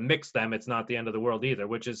decided to mix them, it's not the end of the world either,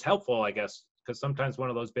 which is helpful, I guess, because sometimes one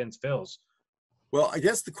of those bins fills. Well, I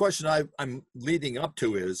guess the question I'm leading up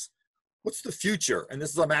to is, what's the future? And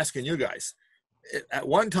this is I'm asking you guys. At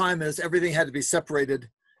one time, as everything had to be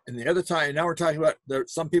separated, and the other time, now we're talking about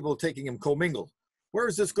some people taking them commingled. Where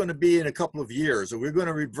is this going to be in a couple of years? Are we going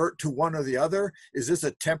to revert to one or the other? Is this a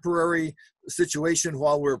temporary situation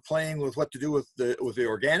while we're playing with what to do with the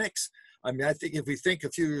organics? I mean, I think if we think a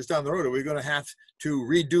few years down the road, are we going to have to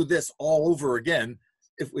redo this all over again?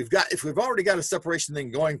 If we've already got a separation thing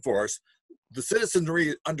going for us, the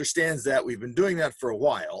citizenry understands that. We've been doing that for a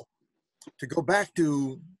while. To go back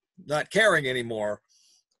to not caring anymore,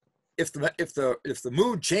 if the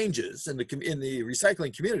mood changes in the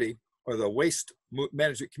recycling community or the waste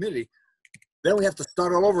management community, then we have to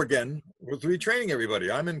start all over again with retraining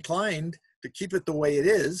everybody. I'm inclined to keep it the way it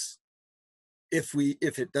is if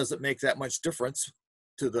it doesn't make that much difference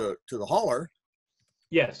to the hauler.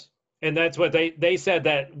 Yes, and that's what they said,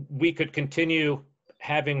 that we could continue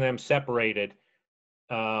having them separated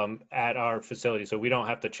at our facility, so we don't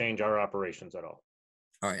have to change our operations at all.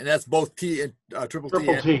 All right, and that's both T and Triple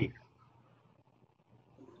T.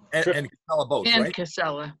 And Casella both, and right?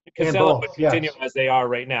 Casella. Casella would continue as they are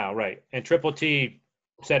right now, right? And Triple T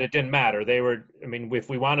said it didn't matter. They were, I mean, if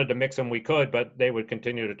we wanted to mix them, we could, but they would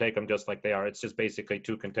continue to take them just like they are. It's just basically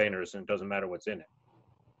two containers, and it doesn't matter what's in it.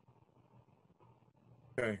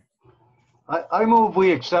 Okay. I move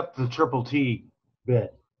we accept the Triple T bid.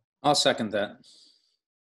 I'll second that.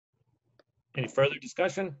 Any further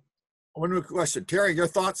discussion? One more question. Terry, your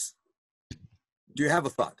thoughts? Do you have a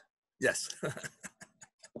thought? Yes. Do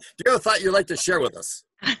you have a thought you'd like to share with us?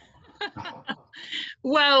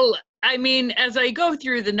 Well, I mean, as I go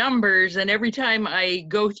through the numbers and every time I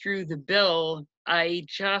go through the bill, it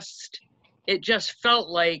just felt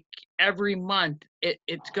like every month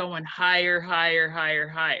it's going higher, higher, higher,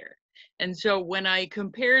 higher. And so when I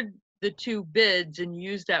compared the two bids and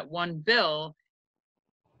used that one bill,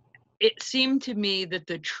 it seemed to me that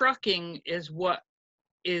the trucking is what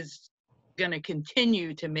is going to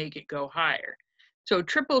continue to make it go higher. So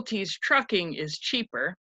Triple T's trucking is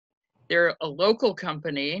cheaper. They're a local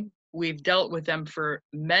company. We've dealt with them for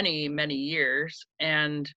many, many years.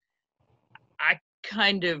 And I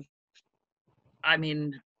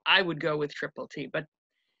would go with Triple T, but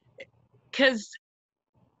because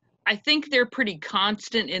I think they're pretty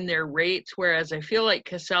constant in their rates, whereas I feel like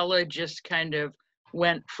Casella just kind of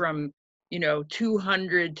went from,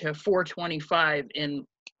 200 to 425 in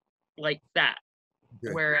like that.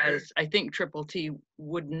 Okay. Whereas I think Triple T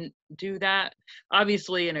wouldn't do that.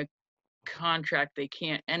 Obviously in a contract they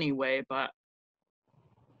can't anyway, but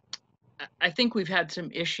I think we've had some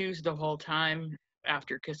issues the whole time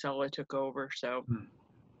after Casella took over. So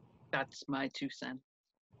that's my 2 cents.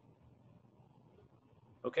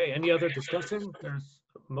 Okay, any other discussion? There's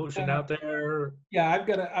a motion out there. Yeah, I've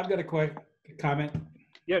got a quick comment.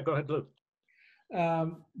 Yeah, go ahead, Lou.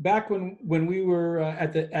 Back when we were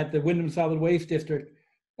at the Windham Solid Waste District,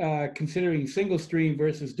 considering single stream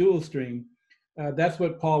versus dual stream, that's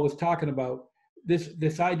what Paul was talking about.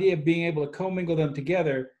 this idea of being able to commingle them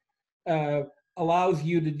together allows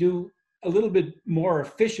you to do a little bit more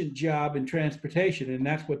efficient job in transportation, and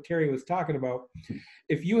that's what Terry was talking about.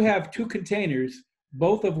 If you have two containers,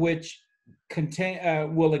 both of which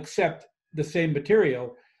contain will accept the same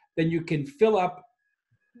material, then you can fill up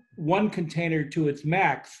one container to its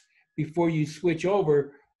max before you switch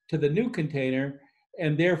over to the new container,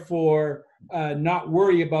 and therefore not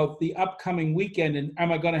worry about the upcoming weekend and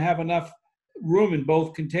am I going to have enough room in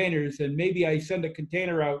both containers, and maybe I send a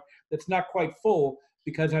container out that's not quite full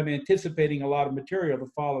because I'm anticipating a lot of material the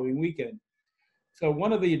following weekend. So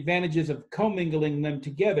one of the advantages of commingling them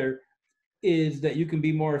together is that you can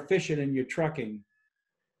be more efficient in your trucking.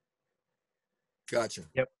 Gotcha.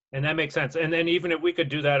 Yep, and that makes sense. And then even if we could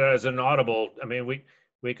do that as an audible, I mean,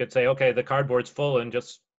 we could say, okay, the cardboard's full, and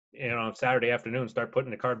just, you know, Saturday afternoon, start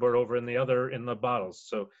putting the cardboard over in the bottles.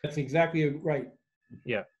 So that's exactly right.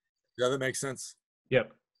 Yeah. Yeah, that makes sense.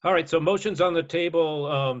 Yep. All right. So motion's on the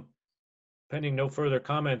table. Pending no further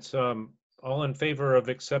comments. All in favor of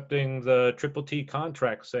accepting the Triple T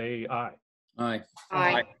contract, say aye. Aye.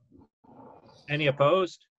 Aye. Any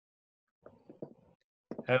opposed?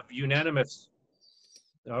 Have unanimous.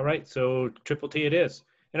 All right. So Triple T it is.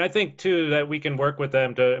 And I think too that we can work with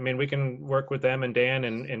them to, I mean, we can work with them and Dan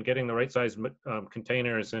and getting the right size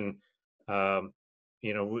containers, and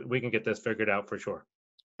you know, we can get this figured out for sure.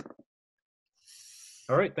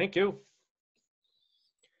 All right, thank you.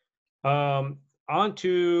 On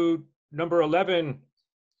to number 11.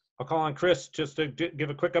 I'll call on Chris just to give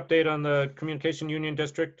a quick update on the Communication Union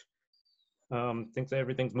District. Think that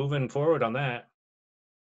everything's moving forward on that.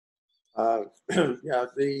 Yeah,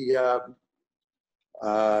 the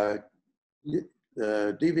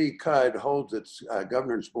DV CUD holds its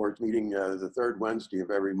governor's board meeting the third Wednesday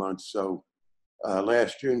of every month. So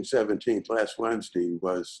last June 17th, last Wednesday,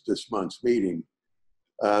 was this month's meeting.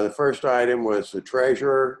 The first item was the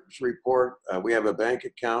treasurer's report. We have a bank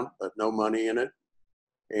account, but no money in it.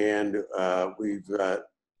 And we've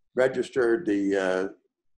registered the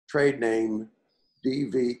trade name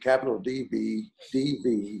DV, capital DV,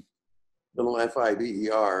 little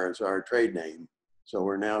FIBER as our trade name. So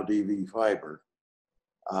we're now DV Fiber.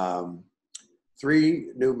 3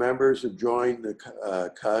 new members have joined the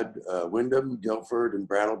CUD, Windham, Guilford, and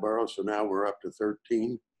Brattleboro. So now we're up to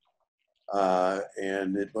 13.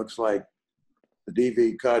 And it looks like the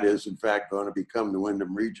DV CUD is in fact going to become the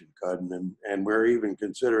Windham Region CUD, and we're even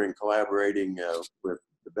considering collaborating with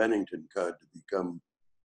the Bennington CUD to become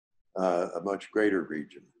a much greater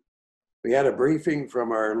region. We had a briefing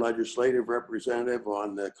from our legislative representative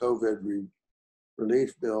on the COVID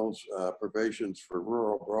relief bill's provisions for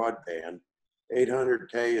rural broadband.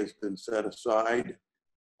 $800K has been set aside.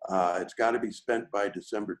 It's got to be spent by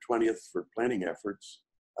December 20th for planning efforts.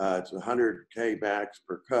 It's $100K max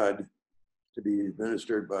per CUD to be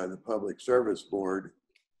administered by the Public Service Board.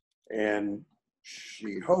 And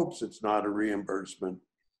she hopes it's not a reimbursement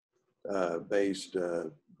based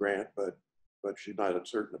grant, but she's not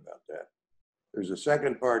certain about that. There's a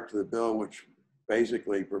second part to the bill which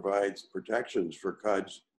basically provides protections for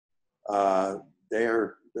CUDs.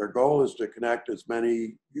 Their goal is to connect as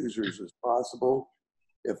many users as possible.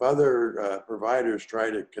 If other providers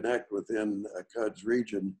try to connect within a CUD's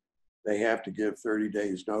region, they have to give 30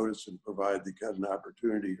 days notice and provide the CUD an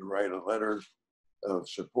opportunity to write a letter of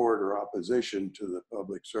support or opposition to the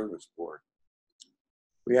Public Service Board.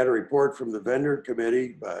 We had a report from the vendor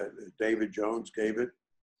committee, David Jones gave it.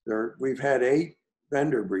 We've had 8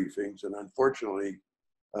 vendor briefings, and unfortunately,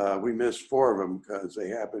 we missed 4 of them because they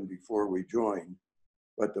happened before we joined.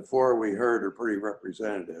 But the 4 we heard are pretty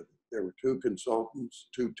representative. There were 2 consultants,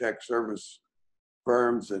 2 tech service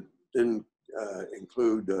firms that didn't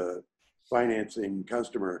include financing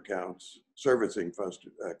customer accounts, servicing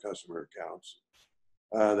customer accounts.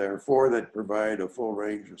 There are 4 that provide a full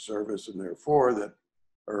range of service, and there are 4 that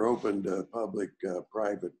are open to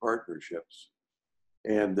public-private partnerships.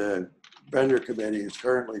 And the vendor committee is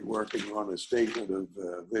currently working on a statement of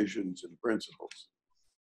visions and principles.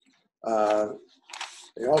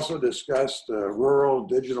 They also discussed Rural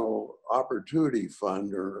Digital Opportunity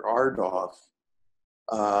Fund, or RDOF.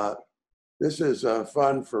 This is a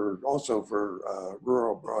fund also for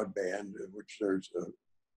rural broadband, in which there's a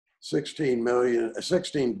 $16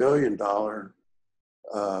 billion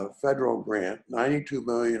federal grant, 92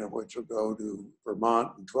 million of which will go to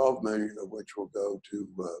Vermont and 12 million of which will go to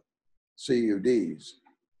CUDs.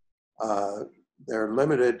 They're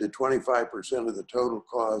limited to 25% of the total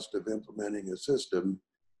cost of implementing a system,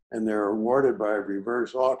 and they're awarded by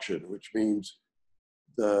reverse auction, which means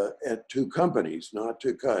at 2 companies, not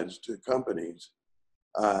 2 CUDs, 2 companies.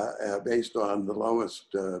 based on the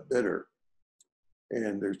lowest bidder.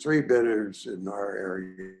 And there's 3 bidders in our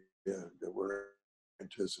area that we're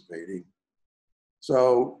anticipating.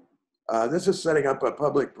 So this is setting up a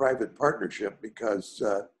public-private partnership because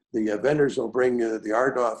the vendors will bring the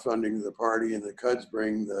RDOF funding to the party, and the CUDs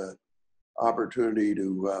bring the opportunity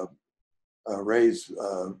to raise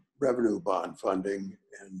revenue bond funding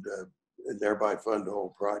and thereby fund the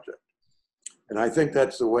whole project. And I think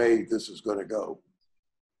that's the way this is going to go.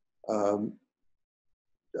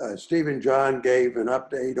 Stephen John gave an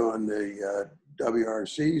update on the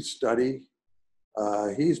WRC study.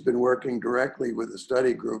 He's been working directly with the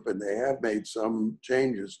study group, and they have made some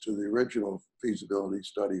changes to the original feasibility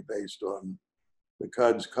study based on the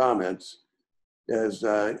CUD's comments. As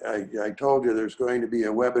I told you, there's going to be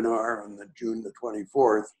a webinar on June the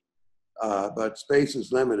 24th, but space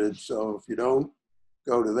is limited. So if you don't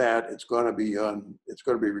go to that, it's going to be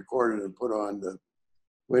recorded and put on the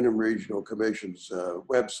Windham Regional Commission's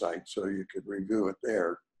website, so you could review it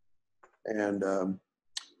there. And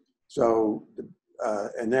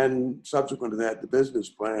and then subsequent to that, the business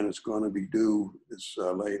plan is going to be due this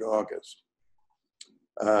late August.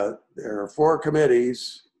 There are 4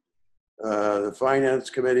 committees: the Finance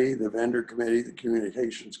Committee, the Vendor Committee, the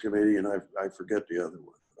Communications Committee, and I forget the other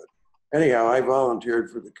one. But anyhow, I volunteered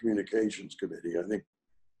for the Communications Committee. I think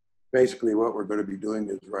basically what we're going to be doing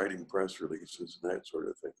is writing press releases and that sort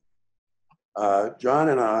of thing. John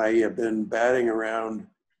and I have been batting around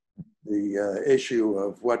the issue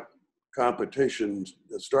of what competition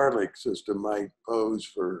the Starlink system might pose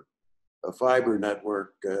for a fiber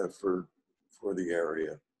network for the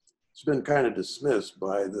area. It's been kind of dismissed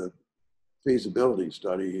by the feasibility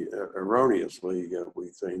study erroneously, we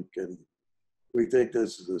think, and we think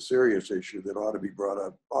this is a serious issue that ought to be brought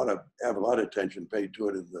up, ought to have a lot of attention paid to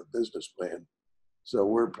it in the business plan. So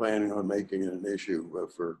we're planning on making it an issue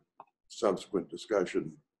for subsequent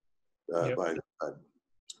discussion by the time.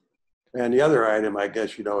 And the other item, I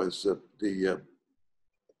guess, you know, is the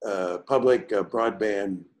public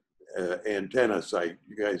broadband antenna site.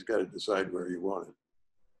 You guys got to decide where you want it.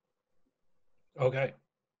 Okay.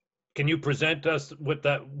 Can you present us with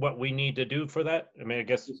that, what we need to do for that? I mean, I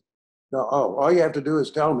guess. No, all you have to do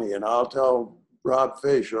is tell me, and I'll tell Rob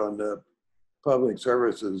Fish on the Public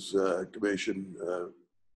Services Commission.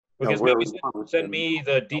 I guess maybe send me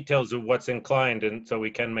the details of what's inclined, and so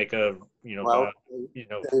we can make a, you know,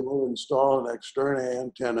 they will install an external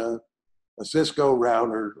antenna, a Cisco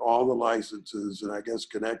router, all the licenses, and I guess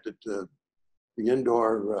connect it to the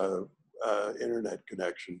indoor internet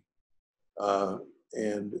connection.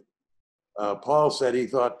 Paul said he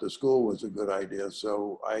thought the school was a good idea,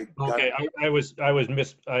 so I was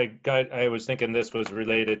thinking this was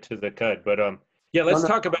related to the CUD, but yeah, let's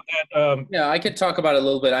talk about that. Yeah, I could talk about it a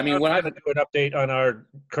little bit. I mean, when I do an update on our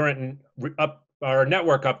current our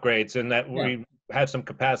network upgrades, and that we have some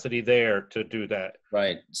capacity there to do that.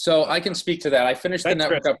 Right. So I can speak to that. I finished the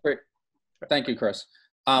network upgrade. Thank you, Chris.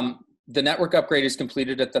 The network upgrade is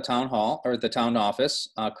completed at the town hall, or at the town office.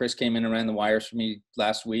 Chris came in and ran the wires for me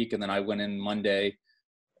last week, and then I went in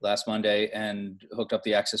last Monday, and hooked up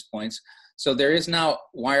the access points. So there is now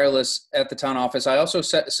wireless at the town office. I also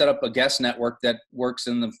set up a guest network that works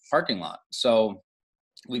in the parking lot. So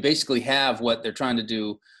we basically have what they're trying to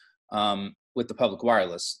do with the public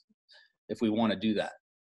wireless, if we want to do that.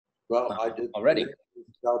 Well, I did already.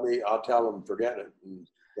 Tell me, I'll tell them forget it.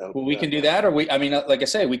 Well, we can do that, or I mean, like I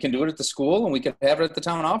say, we can do it at the school, and we could have it at the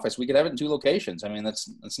town office. We could have it in 2 locations. I mean, that's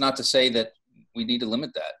not to say that we need to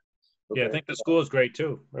limit that. Yeah, I think the school is great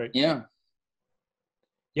too, right? Yeah.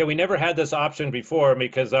 Yeah, we never had this option before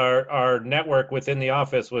because our network within the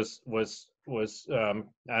office was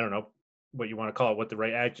I don't know what you want to call it, what the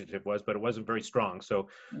right adjective was, but it wasn't very strong. So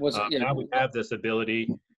now we have this ability.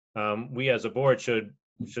 We as a board should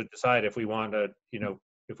decide if we want to, you know,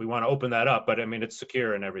 if we want to open that up. But I mean, it's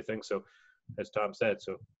secure and everything. So as Tom said,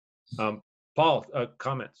 so Paul,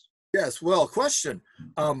 comments. Yes, well, question.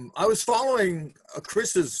 I was following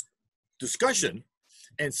Chris's discussion,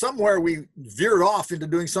 and somewhere we veered off into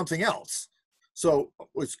doing something else. So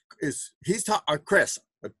Chris,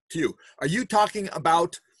 to you, are you talking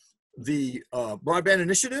about the broadband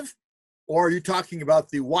initiative, or are you talking about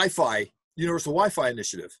the Wi-Fi, universal Wi-Fi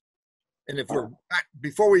initiative? And if we're back,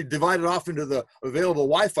 before we divide it off into the available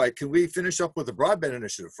Wi-Fi, can we finish up with the broadband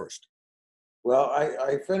initiative first? Well,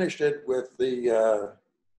 I finished it with the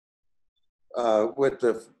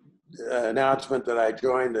announcement that I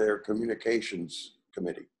joined their communications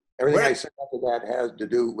committee. Everything I said after that has to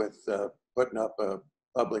do with putting up a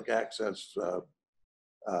public access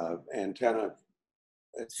antenna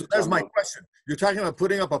So that's my question. You're talking about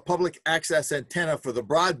putting up a public access antenna for the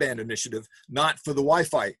broadband initiative, not for the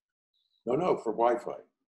Wi-Fi. No, for Wi-Fi.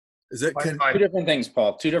 Is it? Two different things,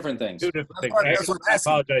 Paul. Two different things. Two different things. That's what I'm I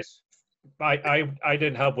asking. apologize. I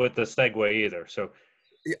didn't help with the segue either. So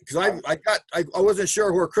Because I wasn't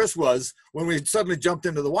sure where Chris was when we suddenly jumped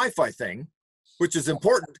into the Wi-Fi thing, which is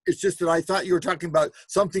important. It's just that I thought you were talking about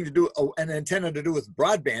something to do, an antenna to do with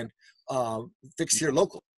broadband fixed here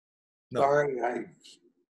local. No. Sorry,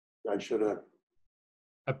 I should have.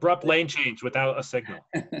 abrupt lane change without a signal.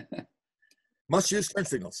 Must use turn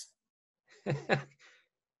signals.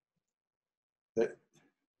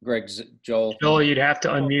 Greg, Joel. Joel, you'd have to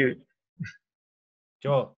unmute.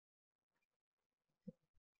 Joel.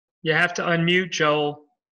 You have to unmute, Joel.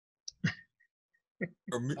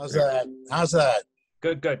 How's that? How's that?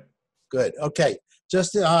 Good, good. Good. Okay.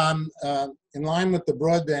 Just in line with the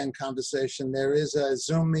broadband conversation, there is a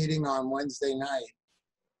Zoom meeting on Wednesday night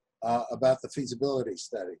about the feasibility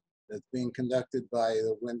study that's being conducted by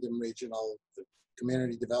the Windham Regional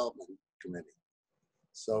Community Development Committee.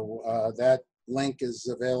 So that link is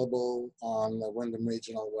available on the Windham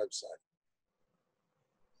Regional website.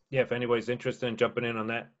 Yeah, if anybody's interested in jumping in on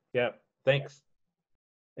that. Yeah, thanks.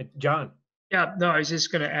 John. Yeah, no, I was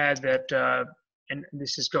just going to add that, and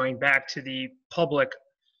this is going back to the public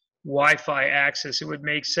Wi-Fi access, it would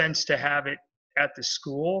make sense to have it at the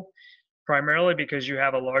school, primarily because you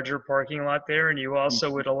have a larger parking lot there, and you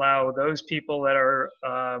also would allow those people that are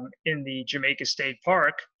in the Jamaica State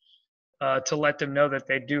Park to let them know that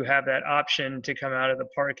they do have that option to come out of the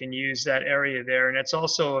park and use that area there. And it's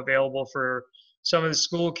also available for some of the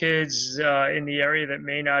school kids in the area that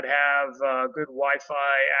may not have good Wi-Fi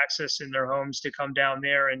access in their homes to come down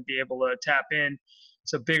there and be able to tap in.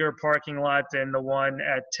 It's a bigger parking lot than the one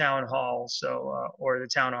at Town Hall, so or the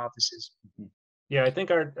town offices. Yeah, I think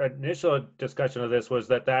our initial discussion of this was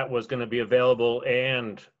that that was going to be available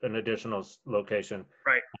and an additional location.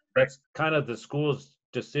 Right. That's kind of the school's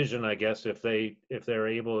decision, I guess, if they're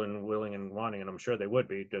able and willing and wanting, and I'm sure they would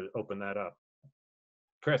be, to open that up.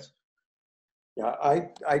 Chris. Yeah,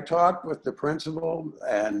 I talked with the principal,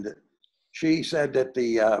 and she said that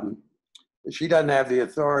she doesn't have the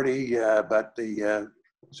authority, but the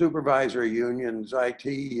supervisory union's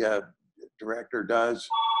IT director does.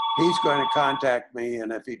 He's going to contact me,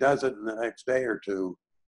 and if he doesn't in the next day or two,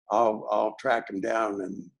 I'll track him down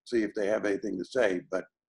and see if they have anything to say. But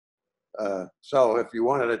so if you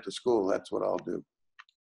want it at the school, that's what I'll do.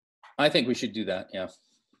 I think we should do that. Yeah.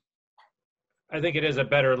 I think it is a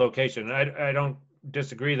better location. I don't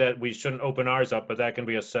disagree that we shouldn't open ours up, but that can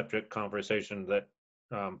be a separate conversation. That,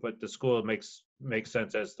 but the school makes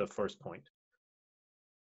sense as the first point.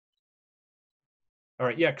 All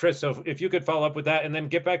right, yeah, Chris. So if you could follow up with that and then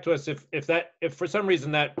get back to us if for some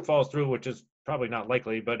reason that falls through, which is probably not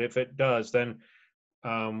likely, but if it does, then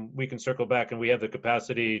we can circle back and we have the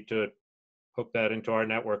capacity to hook that into our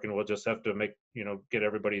network, and we'll just have to get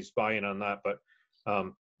everybody's buy-in on that. But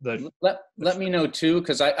let me know too,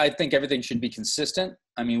 because I think everything should be consistent.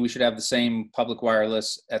 I mean, we should have the same public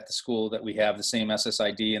wireless at the school that we have, the same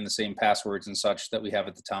SSID and the same passwords and such that we have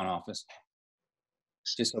at the town office.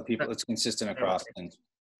 Just so it's consistent across things.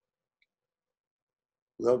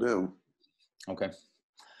 Will do. Okay.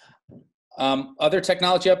 Other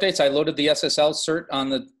technology updates. I loaded the SSL cert on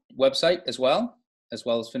the website as well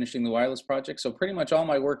as finishing the wireless project. So pretty much all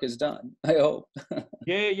my work is done, I hope.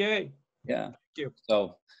 Yay, yay. Yeah. Thank you.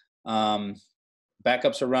 So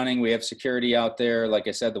backups are running. We have security out there. Like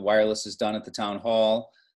I said, the wireless is done at the town hall.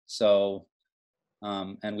 So,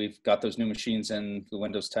 and we've got those new machines in the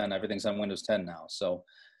Windows 10. Everything's on Windows 10 now. So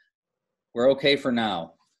we're okay for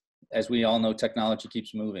now. As we all know, technology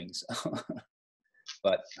keeps moving. So.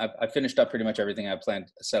 But I finished up pretty much everything I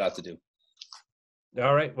set out to do.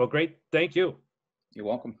 All right. Well, great. Thank you. You're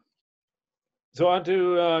welcome. So on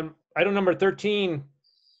to item number 13.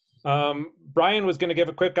 Brian was going to give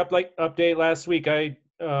a quick update last week. I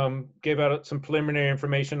gave out some preliminary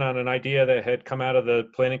information on an idea that had come out of the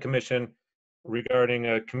Planning Commission regarding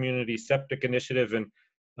a community septic initiative, and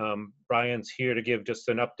Brian's here to give just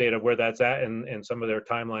an update of where that's at and some of their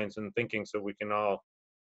timelines and thinking, so we can all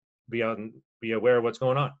be aware of what's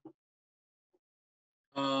going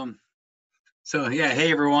on. So yeah,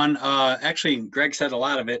 hey everyone. Actually, Greg said a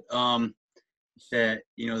lot of it. That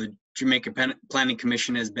the Jamaica Planning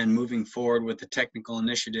Commission has been moving forward with the technical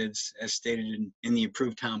initiatives as stated in the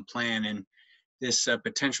approved town plan, and this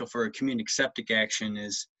potential for a community septic action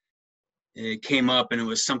it came up, and it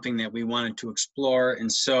was something that we wanted to explore. And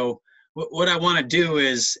so what I want to do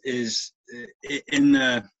is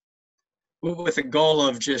with the goal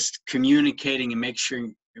of just communicating and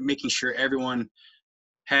making sure everyone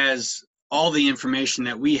has all the information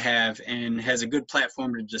that we have and has a good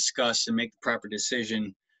platform to discuss and make the proper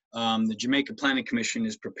decision. The Jamaica Planning Commission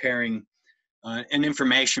is preparing an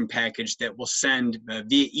information package that we'll send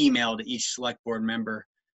via email to each select board member.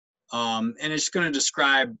 And it's going to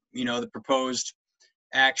describe, the proposed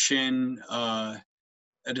action, a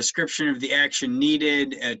description of the action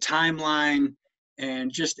needed, a timeline,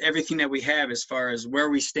 and just everything that we have as far as where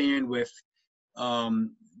we stand with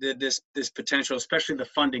this potential, especially the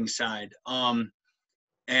funding side. And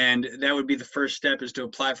that would be the first step, is to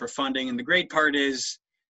apply for funding. And the great part is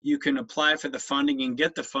you can apply for the funding and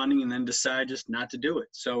get the funding and then decide just not to do it.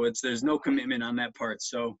 So there's no commitment on that part.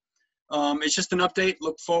 So it's just an update.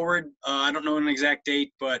 Look forward. I don't know an exact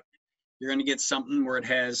date, but you're going to get something where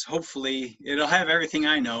hopefully it'll have everything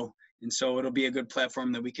I know. And so it'll be a good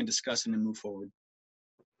platform that we can discuss and then move forward.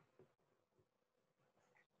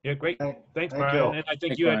 Yeah, great. Thanks, Thank Brian. you. And I think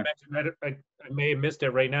Thanks, you had Brian. mentioned, I may have missed it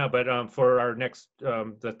right now, but for our next,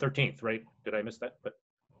 the 13th, right? Did I miss that? But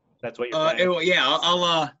that's what you're planning.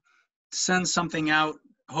 I'll send something out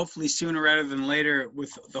hopefully sooner rather than later,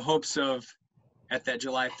 with the hopes of at that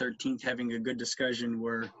July 13th having a good discussion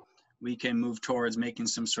where we can move towards making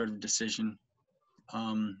some sort of decision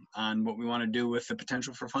on what we want to do with the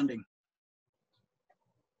potential for funding.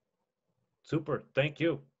 Super. Thank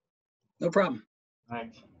you. No problem.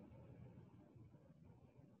 Thanks.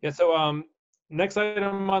 Yeah, so next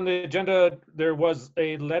item on the agenda, there was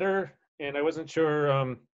a letter, and I wasn't sure,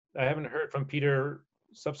 I haven't heard from Peter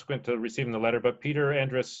subsequent to receiving the letter, but Peter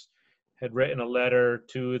Andrus had written a letter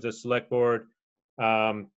to the select board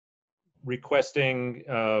requesting,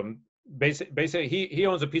 basically he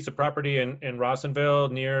owns a piece of property in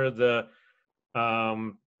Rawsonville near the,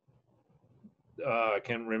 I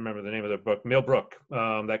can't remember the name of the brook, Millbrook,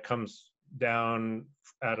 that comes down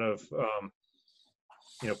out of,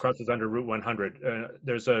 crosses under Route 100.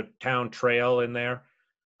 There's a town trail in there.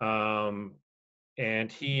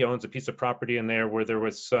 And he owns a piece of property in there where there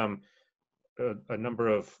was a number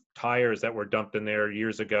of tires that were dumped in there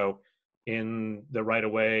years ago in the right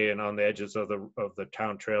of way and on the edges of the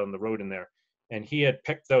town trail and the road in there. And he had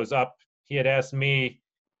picked those up. He had asked me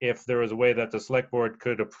if there was a way that the select board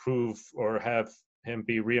could approve or have him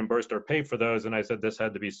be reimbursed or pay for those. And I said this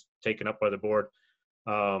had to be taken up by the board.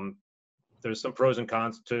 There's some pros and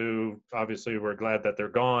cons to, obviously we're glad that they're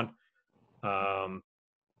gone. But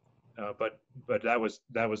that was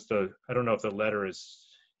the, I don't know if the letter is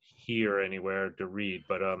here anywhere to read,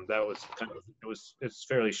 but that was kind of, it's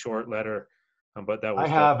fairly short letter, but that was. I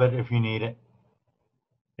have it if you need it.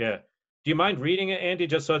 Yeah. Do you mind reading it, Andy,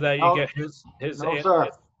 just so that you No. get his Sir.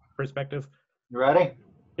 perspective? You ready?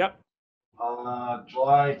 Yep.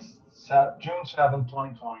 June 7th,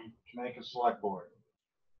 2020, Jamaica Select Board.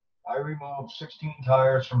 I removed 16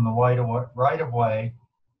 tires from the right of way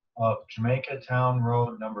of Jamaica Town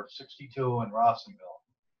Road number 62 in Rawsonville.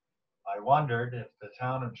 I wondered if the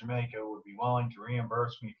town of Jamaica would be willing to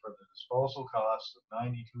reimburse me for the disposal cost of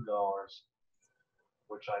 $92,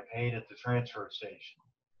 which I paid at the transfer station.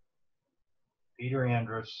 Peter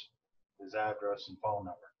Andrus, his address and phone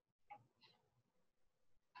number.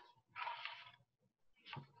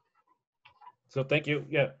 So thank you.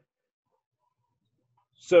 Yeah.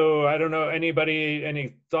 So I don't know, anybody,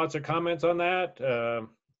 any thoughts or comments on that?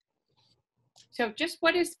 So just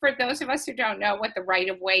what is, for those of us who don't know what the right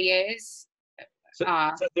of way is? So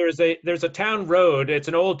there's a town road. It's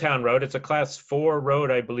an old town road. It's a class 4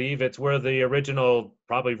 road, I believe. It's where the original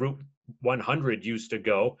probably Route 100 used to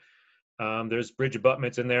go. There's bridge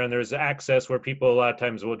abutments in there, and there's access where people a lot of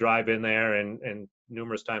times will drive in there and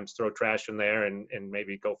numerous times throw trash in there and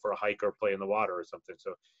maybe go for a hike or play in the water or something.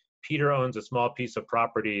 So Peter owns a small piece of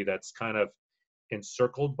property that's kind of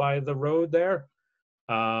encircled by the road there.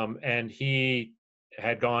 And he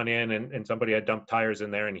had gone in and somebody had dumped tires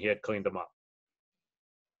in there and he had cleaned them up.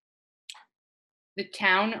 The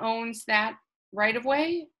town owns that right of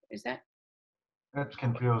way? Is that? That's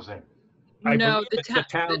confusing. No, it's a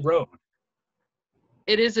town road.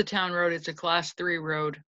 It is a town road. It's a class 3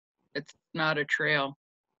 road. It's not a trail.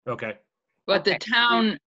 Okay. But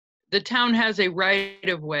Okay. the town has a right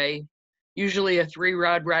of way, usually a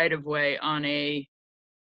 3-rod right of way on a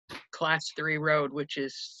class 3 road, which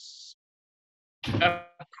is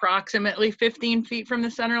approximately 15 feet from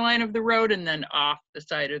the center line of the road and then off the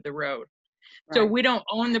side of the road. So we don't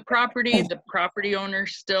own the property. The property owner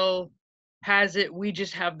still has it. We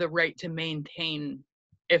just have the right to maintain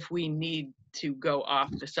if we need to go off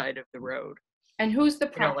the side of the road. And who's the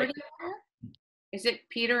You know, property owner? Is it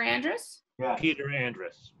Peter Andrus? Yeah. Peter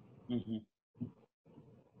Andrus. Mm-hmm.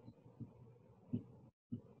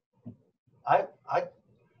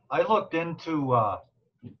 I looked into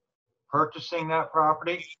purchasing that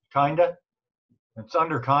property, kinda. It's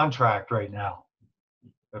under contract right now,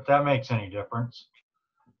 if that makes any difference.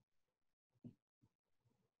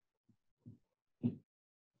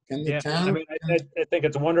 Can the Yeah, town? I mean, I think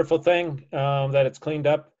it's a wonderful thing that it's cleaned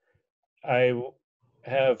up. I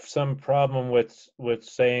have some problem with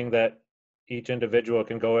saying that each individual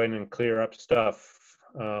can go in and clear up stuff.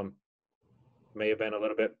 May have been a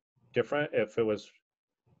little bit different if it was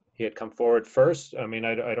he had come forward first. I mean,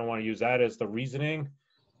 I don't want to use that as the reasoning.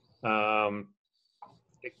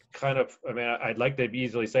 It kind of, I mean, I'd like to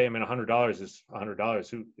easily say, I mean, $100 is $100.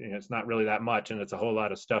 Who, you know, it's not really that much, and it's a whole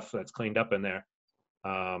lot of stuff that's cleaned up in there.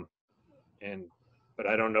 But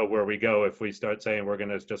I don't know where we go if we start saying we're going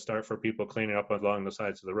to just start for people cleaning up along the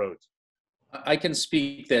sides of the roads. I can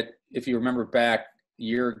speak that if you remember back a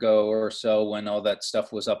year ago or so when all that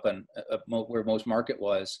stuff was up in where most market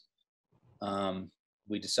was,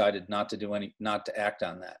 we decided not to act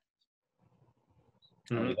on that.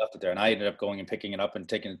 And we left it there, and I ended up going and picking it up and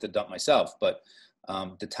taking it to dump myself. But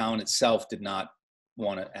the town itself did not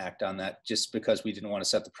want to act on that, just because we didn't want to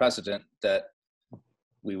set the precedent that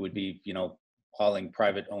we would be, you know, hauling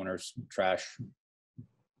private owners' trash.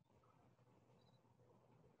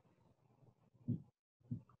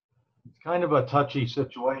 It's kind of a touchy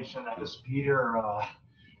situation as Peter,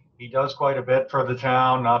 he does quite a bit for the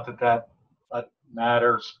town, not that that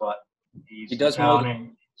matters, but He does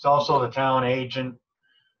he's also the town agent.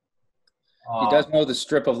 He does mow the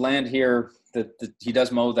strip of land here. He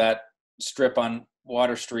does mow that strip on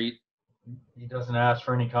Water Street. He doesn't ask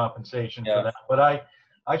for any compensation for that. But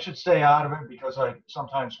I should stay out of it because I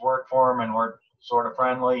sometimes work for him and we're sort of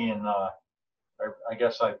friendly. And I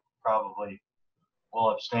guess I probably will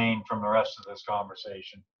abstain from the rest of this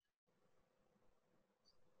conversation.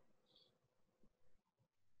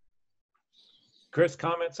 Chris,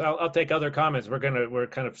 comments? I'll take other comments. We're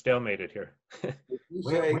kind of stalemated here.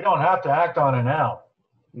 We don't have to act on it now.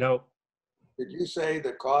 No. Did you say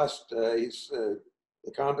the cost, the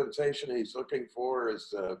compensation he's looking for is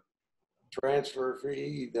the transfer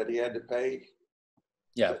fee that he had to pay?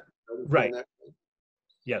 Yeah. Right.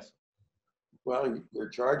 Yes. Well, you're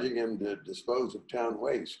charging him to dispose of town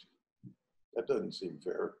waste. That doesn't seem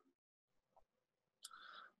fair.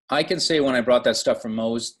 I can say when I brought that stuff from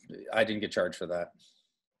Moe's, I didn't get charged for that.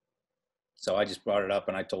 So I just brought it up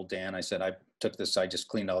and I told Dan, I said, I took this, I just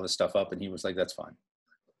cleaned all this stuff up, and he was like, that's fine.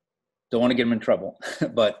 Don't want to get him in trouble,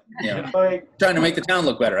 but you know, trying to make the town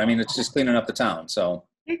look better. I mean, it's just cleaning up the town, so.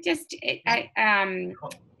 It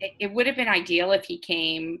would have been ideal if he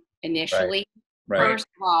came initially. Right. First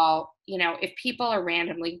of all, you know, if people are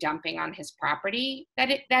randomly dumping on his property,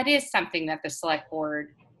 that is something that the select board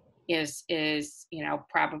is you know,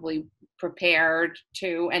 probably prepared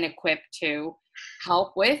to and equipped to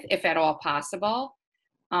help with, if at all possible.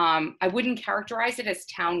 I wouldn't characterize it as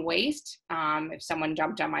town waste. If someone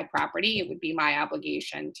dumped on my property, it would be my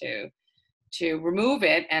obligation to remove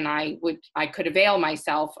it, and I could avail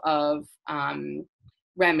myself of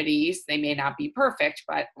remedies. They may not be perfect,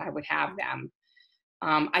 but I would have them.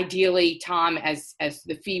 Ideally, Tom, as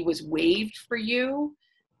the fee was waived for you,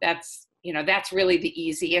 that's really the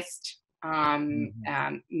easiest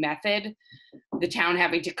method. The town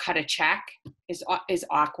having to cut a check is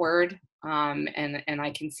awkward, and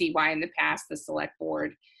I can see why in the past the select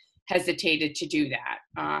board hesitated to do that.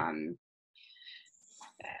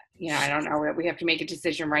 You know, I don't know, we have to make a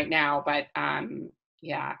decision right now, but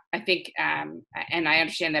yeah, I think, and I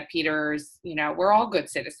understand that Peter's, you know, we're all good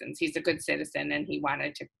citizens. He's a good citizen, and he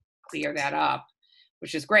wanted to clear that up,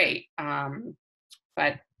 which is great.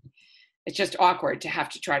 But it's just awkward to have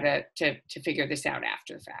to try to figure this out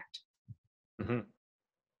after the fact. Mm-hmm.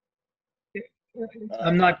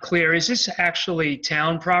 I'm not clear. Is this actually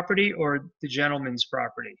town property or the gentleman's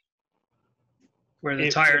property where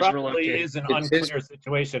the tires were located? It is an unclear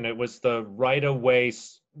situation. It was the right-of-way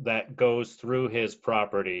that goes through his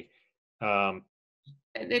property.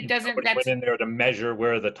 It doesn't. Nobody went in there to measure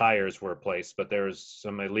where the tires were placed, but there's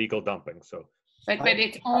some illegal dumping. So, but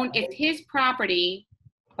it's his property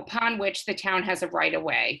upon which the town has a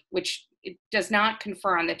right-of-way, which it does not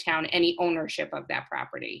confer on the town any ownership of that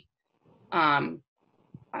property,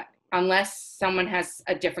 unless someone has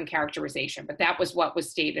a different characterization. But that was what was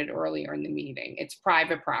stated earlier in the meeting. It's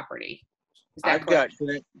private property. Is that correct?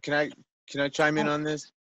 Can I chime in on this?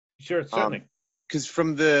 Sure, certainly. Because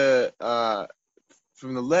from the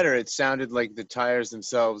letter, it sounded like the tires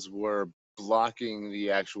themselves were blocking the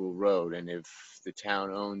actual road, and if the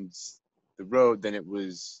town owns the road, then it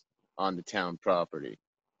was on the town property,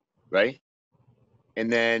 right?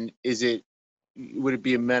 And then would it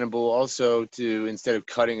be amenable also to, instead of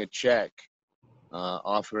cutting a check,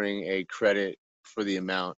 offering a credit for the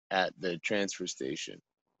amount at the transfer station.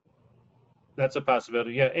 That's a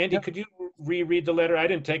possibility. Yeah, Andy, Yep. could you reread the letter? I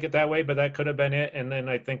didn't take it that way, but that could have been it. And then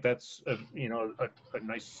I think that's a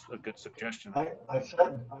good suggestion. I said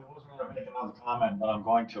I wasn't going to make another comment, but I'm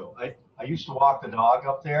going to. I used to walk the dog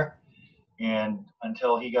up there, and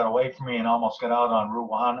until he got away from me and almost got out on Route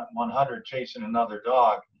 100 chasing another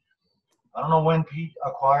dog. I don't know when Pete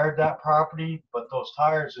acquired that property, but those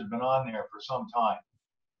tires had been on there for some time,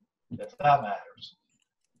 if that matters.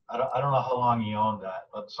 I don't know how long he owned that,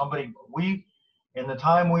 but in the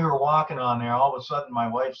time we were walking on there, all of a sudden my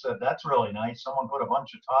wife said, "That's really nice. Someone put a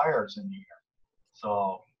bunch of tires in here."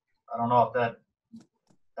 So I don't know if that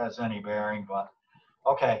has any bearing, but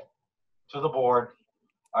okay. To the board,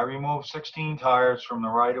 I removed 16 tires from the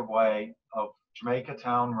right-of-way of Jamaica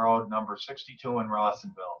Town Road number 62 in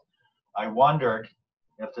Rawsonville. I wondered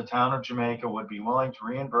if the town of Jamaica would be willing to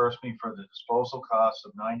reimburse me for the disposal cost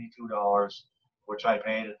of $92, which I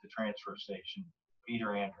paid at the transfer station.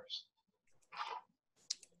 Peter Andrus.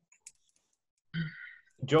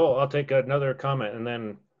 Joel, I'll take another comment and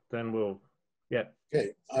then we'll, yeah.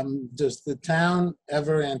 Okay, does the town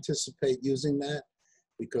ever anticipate using that?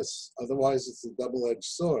 Because otherwise it's a double-edged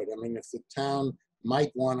sword. I mean, if the town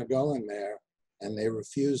might want to go in there and they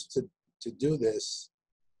refuse to do this,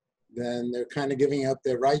 then they're kind of giving up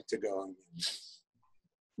their right to go in there.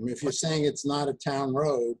 I mean, if you're saying it's not a town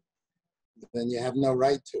road, then you have no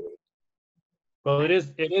right to it. Well, it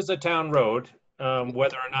is a town road,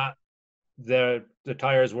 whether or not the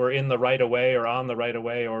tires were in the right of way or on the right of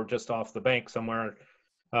way or just off the bank somewhere.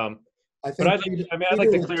 But I'd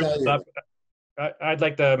like to clear this up. I'd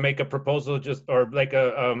like to make a proposal, or like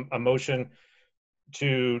a motion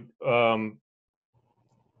to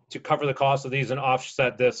cover the cost of these and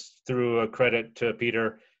offset this through a credit to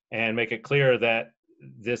Peter, and make it clear that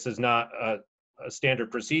this is not a standard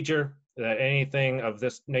procedure, that anything of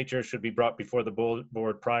this nature should be brought before the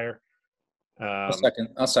board prior. I'll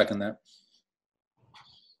second that.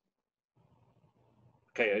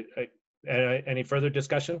 Okay, any further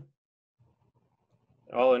discussion?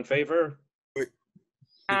 All in favor?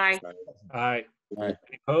 Aye. Aye. Aye. Any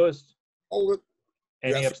opposed?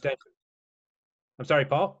 Any Yes. abstention? I'm sorry,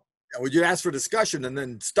 Paul? Yeah, would you ask for discussion and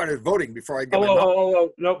then started voting before I get my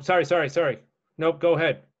Oh, no, sorry. Nope, go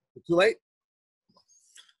ahead. Too late?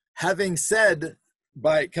 Having said,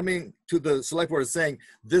 by coming to the select board and saying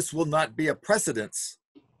this will not be a precedence,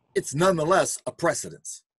 it's nonetheless a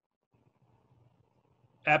precedence.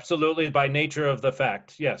 Absolutely, by nature of the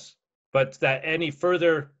fact, yes. But that any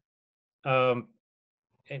further,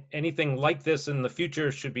 anything like this in the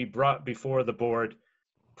future should be brought before the board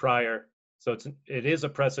prior. So it is a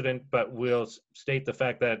precedent, but we'll state the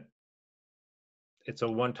fact that it's a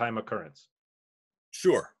one-time occurrence.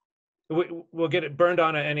 Sure. We'll get it burned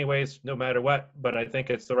on it anyways, no matter what, but I think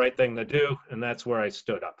it's the right thing to do, and that's where I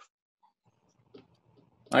stood up.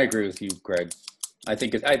 I agree with you, Greg. I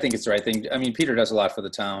think it's the right thing. I mean, Peter does a lot for the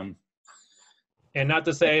town. And not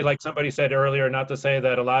to say, like somebody said earlier, not to say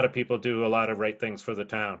that a lot of people do a lot of right things for the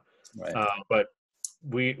town. Right. But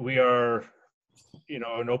we are,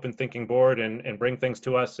 an open thinking board and bring things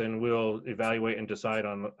to us, and we'll evaluate and decide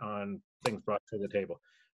on things brought to the table.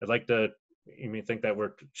 I'd like to think that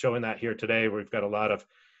we're showing that here today. We've got a lot of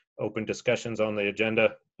open discussions on the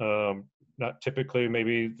agenda. Not typically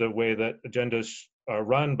maybe the way that agendas are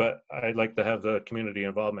run, but I'd like to have the community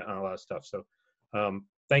involvement on a lot of stuff. So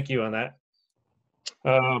thank you on that.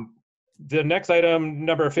 The next item,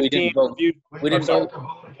 number 15. We didn't vote.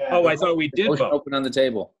 Oh, I thought we did Motion vote. open on the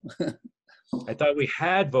table. I thought we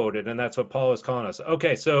had voted, and that's what Paul was calling us.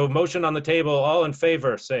 Okay, so motion on the table. All in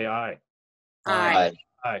favor, say aye. Aye.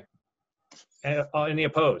 Aye. Any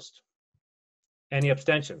opposed? Any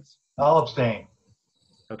abstentions? I'll abstain.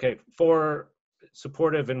 Okay, 4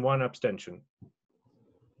 supportive and 1 abstention.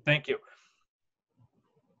 Thank you.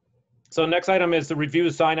 So next item is the review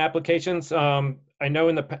of sign applications. I know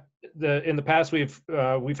in the past we've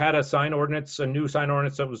had a sign ordinance, a new sign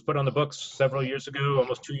ordinance that was put on the books several years ago,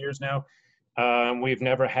 almost 2 years now. We've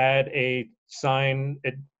never had a sign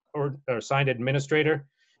or sign administrator.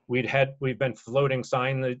 We've been floating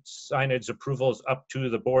signage approvals up to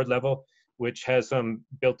the board level, which has some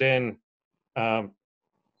built-in, not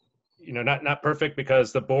perfect,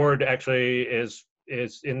 because the board actually is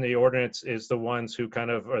in the ordinance is the ones who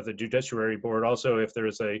kind of are the judiciary board. Also, if there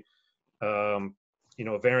is a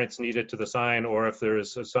variance needed to the sign, or if there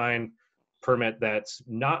is a sign permit that's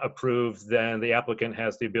not approved, then the applicant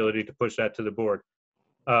has the ability to push that to the board.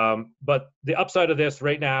 But the upside of this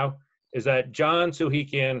right now is that John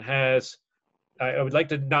Suhikian I would like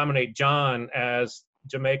to nominate John as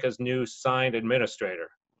Jamaica's new sign administrator.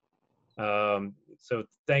 So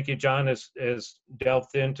thank you, John has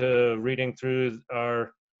delved into reading through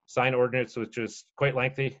our sign ordinance, which is quite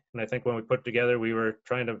lengthy. And I think when we put it together, we were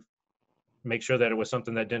trying to make sure that it was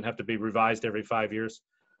something that didn't have to be revised every 5 years.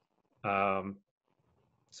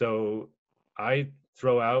 So I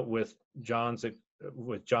throw out with John's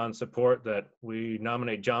support that we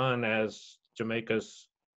nominate John as Jamaica's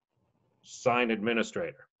sign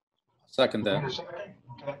administrator. Second that.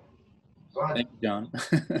 Okay. Thank you, John.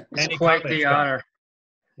 Any It's quite comments, the John? honor.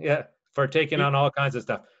 Yeah, for taking on all kinds of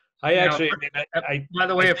stuff. I You know, actually, By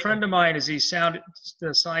the way, a friend of mine is the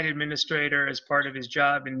sign administrator as part of his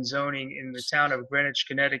job in zoning in the town of Greenwich,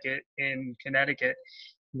 Connecticut, and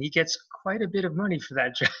he gets quite a bit of money for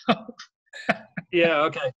that job. yeah,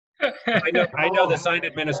 okay. I know the sign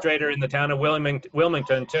administrator in the town of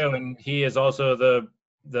Wilmington too, and he is also the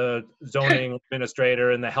zoning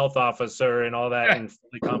administrator and the health officer and all that, and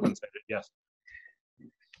fully compensated. Yes.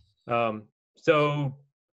 So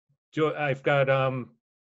I've got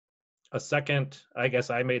a second. I guess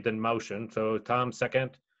I made the motion. So Tom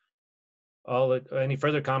second. Any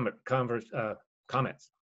further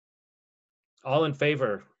comments? All in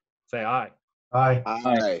favor, say aye. Aye.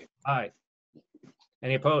 Aye. Aye.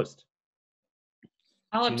 Any opposed?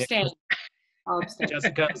 I'll abstain. I'll abstain.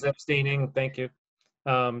 Jessica is abstaining. Thank you.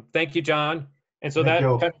 Thank you, John. And so Thank that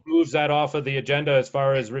you. kind of moves that off of the agenda as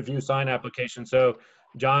far as review sign application. So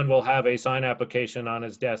John will have a sign application on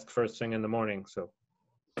his desk first thing in the morning. So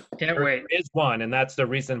Can't there wait. is one, and that's the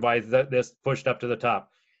reason why this pushed up to the top.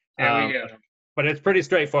 There we go. But it's pretty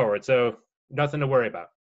straightforward, so nothing to worry about.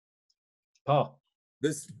 Paul.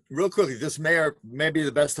 This real quickly, this may be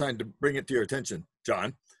the best time to bring it to your attention,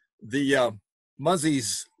 John. The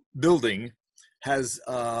Muzzy's building has,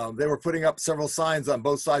 they were putting up several signs on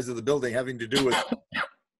both sides of the building having to do with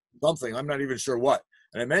something. I'm not even sure what.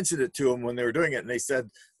 And I mentioned it to them when they were doing it, and they said,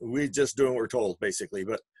 we just doing what we're told, basically.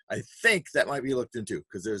 But I think that might be looked into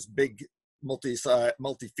because there's big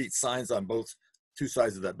multi-feet signs on both two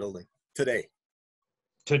sides of that building today.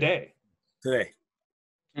 Today. Okay.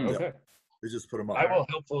 They just put them up. I will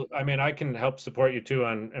helpful. I mean, I can help support you too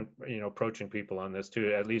on, approaching people on this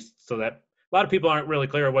too, at least so that a lot of people aren't really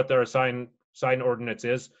clear what their sign ordinance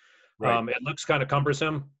is. Right. It looks kind of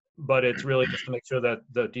cumbersome, but it's really just to make sure that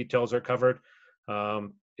the details are covered.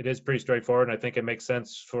 It is pretty straightforward, and I think it makes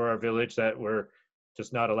sense for our village that we're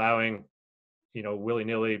just not allowing,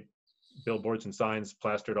 willy-nilly billboards and signs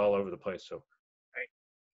plastered all over the place. So.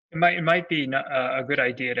 It might be a good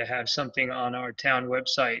idea to have something on our town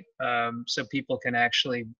website so people can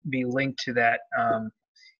actually be linked to that.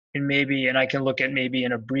 And I can look at maybe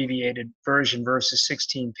an abbreviated version versus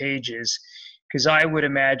 16 pages, because I would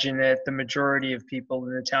imagine that the majority of people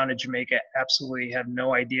in the town of Jamaica absolutely have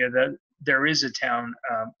no idea that there is a town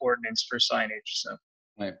ordinance for signage. So,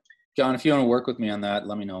 Right. John, if you want to work with me on that,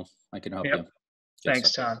 let me know. I can help you.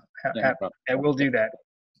 Thanks, Tom. Yeah, no problem. I will do that.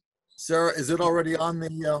 Sarah, is it already on the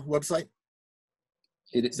website?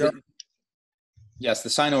 Yes, the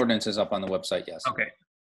sign ordinance is up on the website, yes. Okay.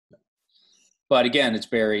 But again, it's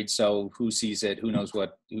buried, so who sees it, who knows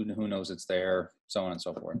who knows it's there, so on and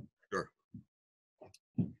so forth. Sure.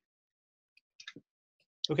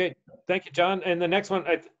 Okay, thank you, John. And the next one,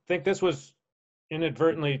 I think this was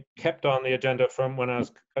inadvertently kept on the agenda from when I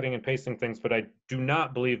was cutting and pasting things, but I do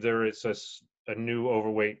not believe there is a new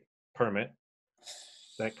overweight permit.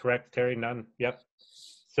 Is that correct, Terry? None? Yep.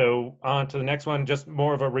 So on to the next one, just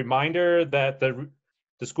more of a reminder that the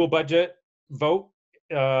school budget vote,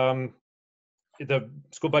 the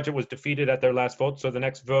school budget was defeated at their last vote. So the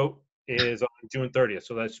next vote is on June 30th.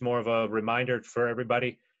 So that's more of a reminder for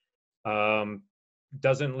everybody.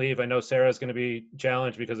 Doesn't leave, I know Sarah's going to be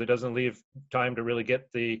challenged because it doesn't leave time to really get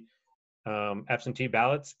the absentee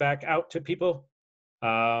ballots back out to people.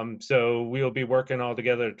 So we'll be working all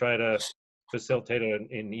together to try to facilitate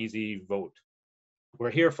an easy vote.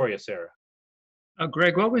 We're here for you, Sarah.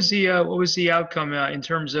 Greg, what was the outcome in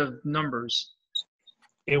terms of numbers?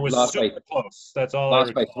 It was Lost super close. That's all.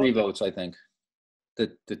 Lost by 3 votes, I think.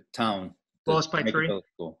 The town. Lost by Jamaica 3? Village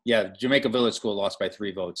School. Yeah, Jamaica Village School lost by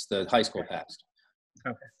 3 votes. The high school passed.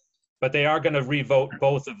 Okay. But they are going to revote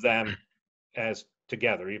both of them as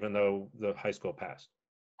together, even though the high school passed.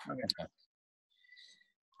 Okay.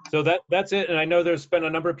 So that's it. And I know there's been a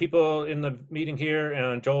number of people in the meeting here,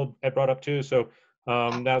 and Joel had brought up too. So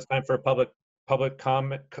now it's time for public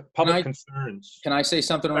comment, public concerns. Can I say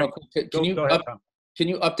something real quick? Go ahead, Tom. Can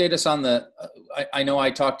you update us on the, I know I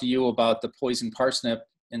talked to you about the poison parsnip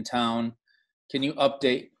in town. Can you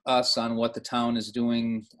update us on what the town is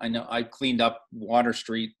doing? I know I cleaned up Water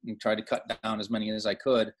Street and tried to cut down as many as I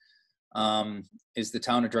could. Is the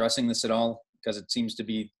town addressing this at all? Because it seems to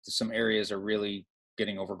be some areas are really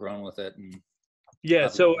getting overgrown with it. And Yeah,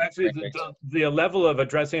 so actually Right. the level of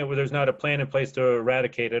addressing it, where there's not a plan in place to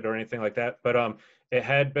eradicate it or anything like that, but it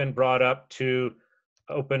had been brought up to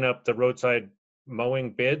open up the roadside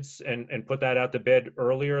mowing bids and put that out to bid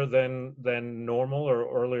earlier than normal or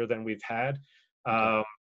earlier than we've had.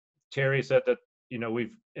 Terry said that, you know,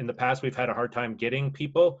 in the past we've had a hard time getting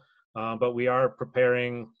people, but we are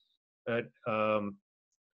preparing an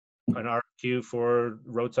RFQ for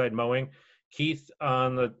roadside mowing. Keith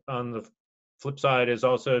on the flip side is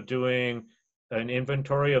also doing an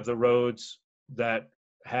inventory of the roads that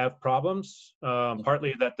have problems,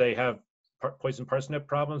 partly that they have poison parsnip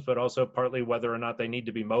problems, but also partly whether or not they need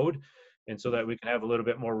to be mowed, and so that we can have a little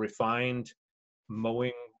bit more refined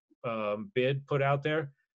mowing bid put out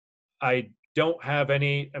there. I don't have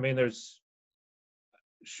any, I mean,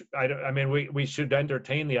 we should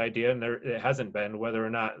entertain the idea, and it hasn't been, whether or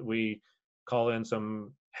not we call in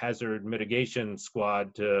some hazard mitigation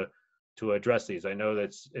squad to address these. I know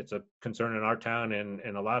that it's a concern in our town and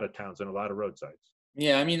in a lot of towns and a lot of roadsides.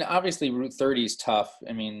 Yeah, I mean, obviously Route 30 is tough.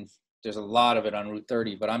 I mean, there's a lot of it on Route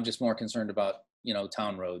 30, but I'm just more concerned about, you know,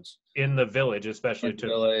 town roads. In the village, especially too.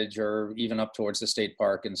 Village, or even up towards the state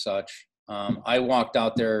park and such. I walked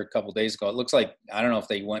out there a couple days ago. It looks like, I don't know if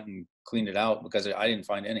they went and cleaned it out, because I didn't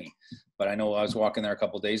find any, but I know I was walking there a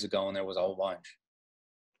couple days ago and there was a whole bunch.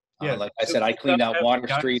 Yeah, like I said, I cleaned out Water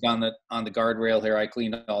Street on the guardrail here. I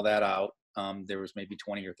cleaned all that out. There was maybe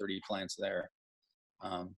 20 or 30 plants there.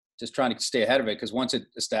 Just trying to stay ahead of it, because once it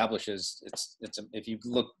establishes, if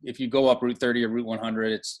you go up Route 30 or Route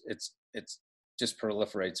 100, it's just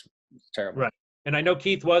proliferates. It's terrible. Right. And I know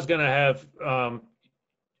Keith was going to have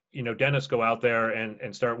you know, Dennis go out there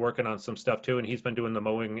and start working on some stuff too, and he's been doing the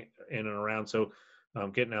mowing in and around, so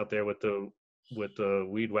getting out there with the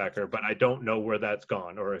weed whacker, but I don't know where that's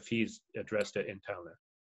gone or if he's addressed it in town there.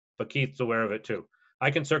 But Keith's aware of it too.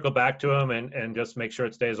 I can circle back to him and just make sure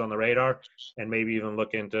it stays on the radar, and maybe even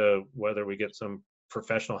look into whether we get some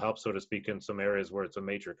professional help, so to speak, in some areas where it's a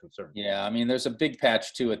major concern. Yeah, I mean, there's a big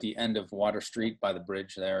patch too at the end of Water Street by the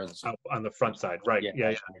bridge there. On the front side, right?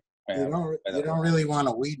 Yeah. You don't really want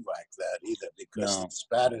to weed whack that either, because it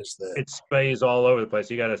spatters it sprays all over the place.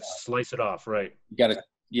 You got to slice it off, right? You got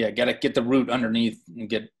to get the root underneath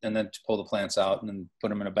and then pull the plants out and then put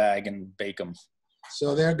them in a bag and bake them.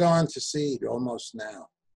 So they're going to seed almost now.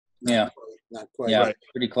 Not quite. Yeah, Right.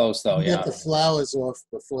 pretty close though. Get the flowers off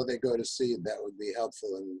before they go to seed. That would be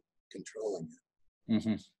helpful in controlling it.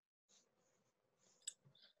 Mm-hmm.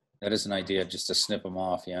 That is an idea, just to snip them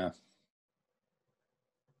off. Yeah.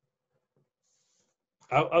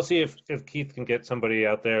 I'll see if Keith can get somebody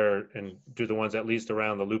out there and do the ones at least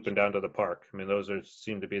around the loop and down to the park. I mean, those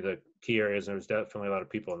seem to be the key areas, and there's definitely a lot of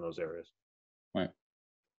people in those areas. Right.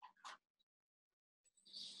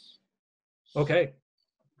 Okay.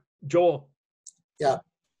 Joel. Yeah.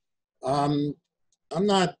 I'm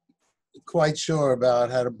not quite sure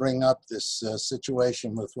about how to bring up this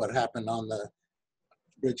situation with what happened on the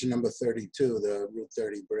bridge number 32, the Route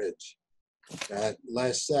 30 bridge.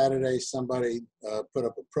 Last Saturday, somebody put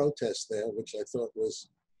up a protest there, which I thought was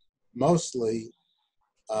mostly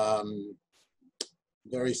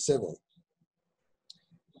very civil.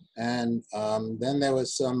 And then there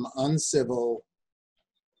was some uncivil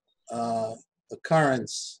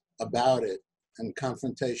occurrence about it and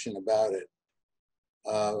confrontation about it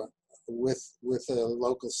with a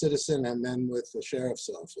local citizen and then with the sheriff's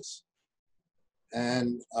office.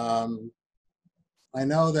 And I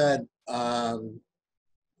know that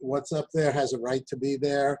what's up there has a right to be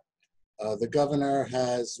there. The governor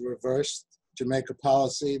has reversed Jamaica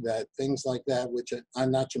policy that things like that, which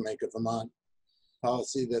I'm not Jamaica, Vermont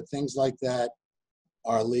policy, that things like that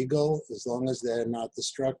are legal as long as they're not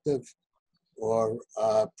destructive or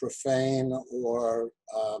profane or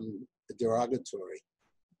derogatory.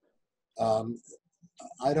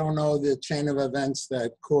 I don't know the chain of events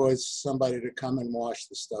that caused somebody to come and wash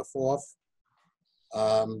the stuff off.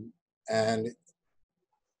 And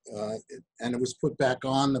it was put back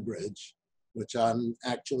on the bridge, which I'm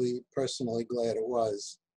actually personally glad it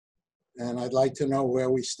was. And I'd like to know where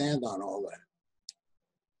we stand on all that.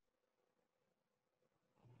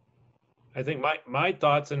 I think my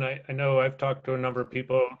thoughts, and I know I've talked to a number of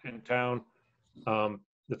people in town,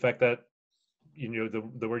 the fact that, you know,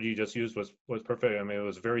 the word you just used was perfect. I mean, it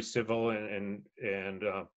was very civil and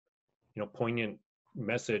you know, poignant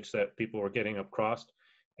message that people were getting across,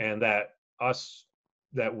 and that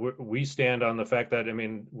we stand on the fact that, I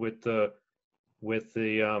mean, with the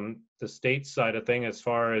state side of thing, as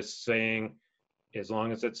far as saying, as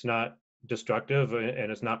long as it's not destructive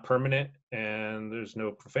and it's not permanent and there's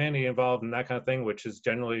no profanity involved and that kind of thing, which is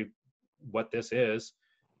generally what this is,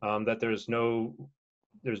 that there's no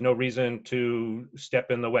reason to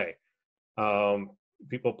step in the way.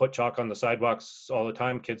 People put chalk on the sidewalks all the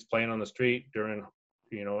time, kids playing on the street during,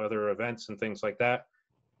 you know, other events and things like that.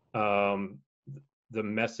 The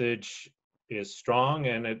message is strong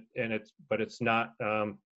but it's not,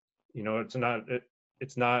 you know,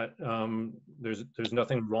 there's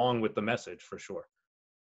nothing wrong with the message for sure.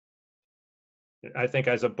 I think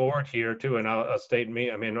as a board here too, and I'll state me,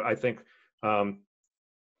 I mean, I think,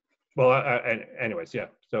 anyways, yeah.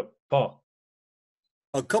 So Paul.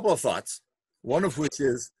 A couple of thoughts. One of which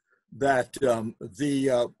is that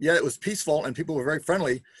it was peaceful and people were very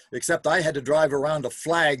friendly, except I had to drive around a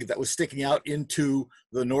flag that was sticking out into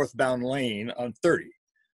the northbound lane on 30.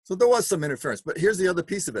 So there was some interference, but here's the other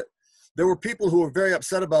piece of it. There were people who were very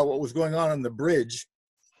upset about what was going on the bridge.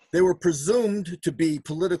 They were presumed to be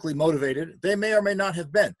politically motivated. They may or may not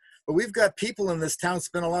have been, but we've got people in this town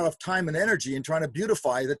spend a lot of time and energy in trying to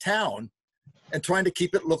beautify the town and trying to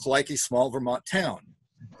keep it look like a small Vermont town.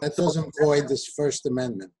 That doesn't void this First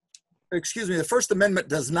Amendment. Excuse me, the First Amendment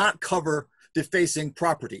does not cover defacing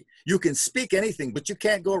property. You can speak anything, but you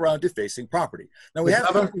can't go around defacing property. Now we have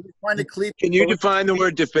trying to cleave. Can you define the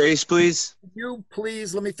word deface, please? Can you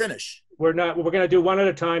please let me finish? We're going to do one at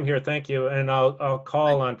a time here. Thank you. And I'll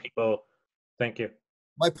call on people. Thank you.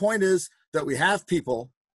 My point is that we have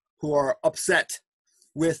people who are upset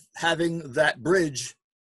with having that bridge,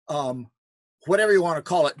 whatever you want to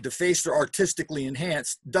call it, defaced or artistically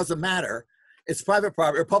enhanced, doesn't matter. It's private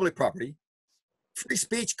property or public property. Free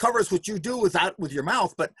speech covers what you do with your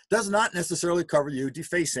mouth, but does not necessarily cover you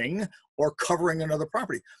defacing or covering another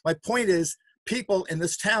property. My point is, people in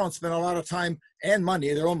this town spend a lot of time and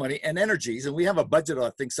money, their own money and energies, and we have a budget of,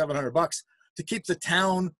 I think, $700 to keep the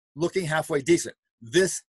town looking halfway decent.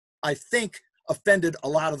 This, I think, offended a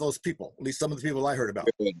lot of those people, at least some of the people I heard about.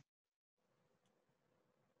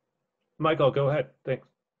 Michael, go ahead. Thanks.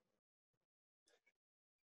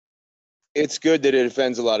 It's good that it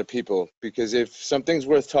offends a lot of people, because if something's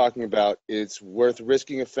worth talking about, it's worth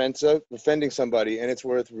risking offending somebody, and it's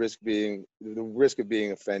worth the risk of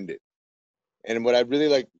being offended. And what I'd really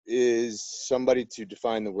like is somebody to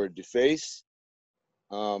define the word deface,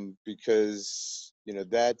 because I don't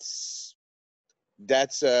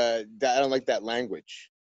like that language.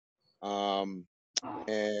 And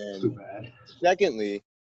secondly,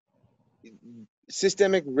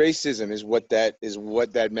 systemic racism is what that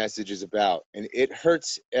message is about, and it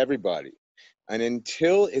hurts everybody. And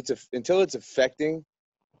until it's affecting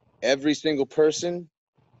every single person,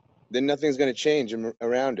 then nothing's going to change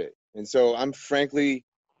around it. And so I'm frankly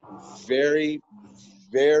very,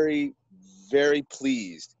 very, very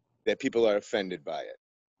pleased that people are offended by it.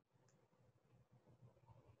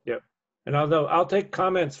 Yep. And although I'll take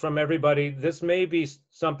comments from everybody, this may be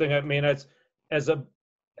something, I mean, as a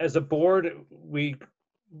board, we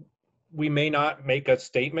may not make a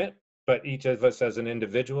statement, but each of us as an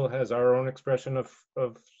individual has our own expression of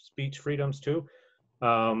speech freedoms too.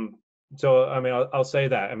 So, I mean, I'll say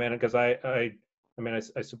that, I mean, because I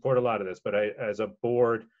support a lot of this, but as a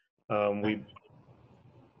board, we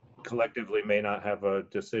collectively may not have a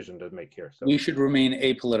decision to make here. So we should remain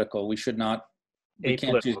apolitical. We should not, we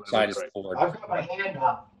can't decide as a board. I've got my hand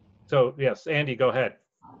up. So yes, Andy, go ahead.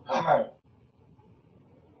 All right.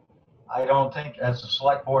 I don't think, as a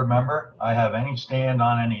select board member, I have any stand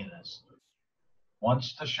on any of this.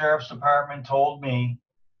 Once the sheriff's department told me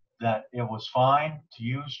that it was fine to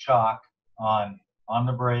use chalk on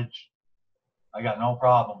the bridge, I got no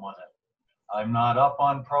problem with it. I'm not up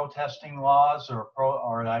on protesting laws or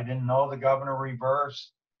I didn't know the governor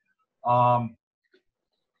reversed. You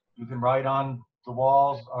can write on the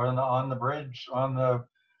walls or on the bridge, on the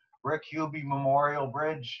Rick Hubie Memorial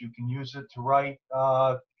Bridge. You can use it to write,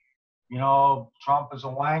 Trump is a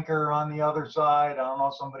wanker on the other side. I don't know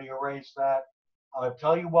if somebody erased that. I'll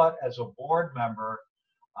tell you what, as a board member,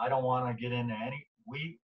 I don't want to get into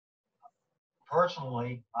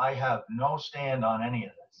personally, I have no stand on any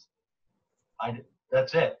of this.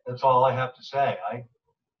 That's it. That's all I have to say.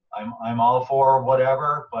 I'm all for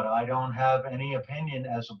whatever, but I don't have any opinion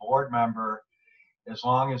as a board member. As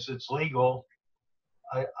long as it's legal,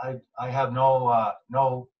 I have no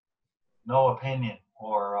opinion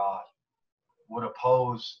or would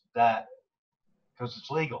oppose that because it's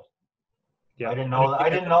legal. Yeah. I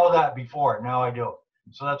didn't know that before. Now I do.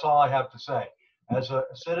 So that's all I have to say. As a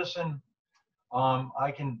citizen,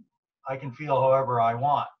 I can feel however I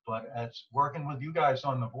want, but as working with you guys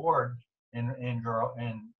on the board and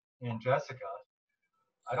Jessica,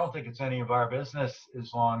 I don't think it's any of our business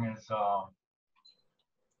as long as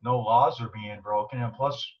no laws are being broken. And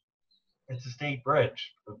plus, it's a state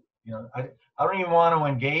bridge. You know, I don't even want to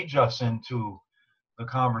engage us into the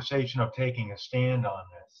conversation of taking a stand on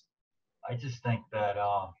this. I just think that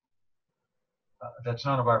that's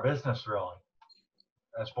none of our business, really,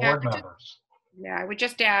 as board members. Yeah, I would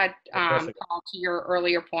just add, Paul, to your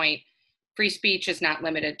earlier point, free speech is not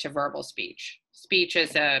limited to verbal speech. Speech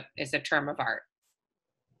is a term of art.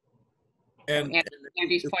 And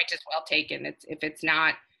Andy's point is well taken.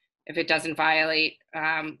 If it doesn't violate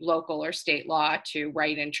local or state law to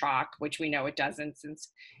write in chalk, which we know it doesn't, since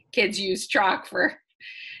kids use chalk for,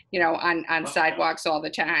 on sidewalks all the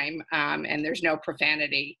time, and there's no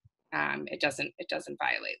profanity, it doesn't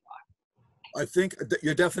violate law. I think that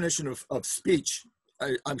your definition of speech,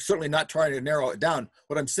 I'm certainly not trying to narrow it down.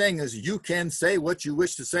 What I'm saying is you can say what you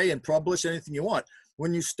wish to say and publish anything you want.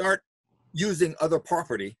 When you start using other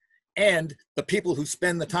property and the people who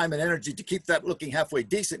spend the time and energy to keep that looking halfway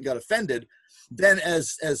decent got offended, then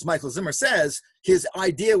as Michael Zimmer says, his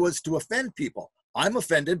idea was to offend people. I'm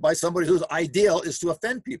offended by somebody whose ideal is to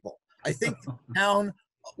offend people. I think town,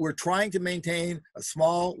 we're trying to maintain a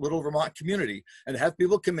small little Vermont community and have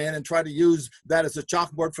people come in and try to use that as a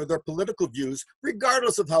chalkboard for their political views,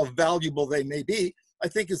 regardless of how valuable they may be, I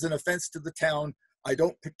think is an offense to the town. I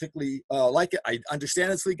don't particularly like it. I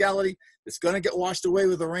understand its legality. It's going to get washed away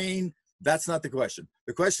with the rain. That's not the question.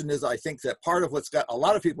 The question is, I think that part of what's got a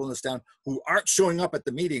lot of people in this town who aren't showing up at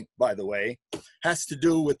the meeting, by the way, has to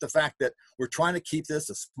do with the fact that we're trying to keep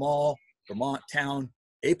this a small Vermont town,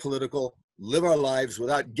 apolitical, live our lives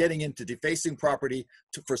without getting into defacing property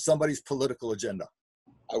for somebody's political agenda.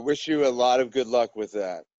 I wish you a lot of good luck with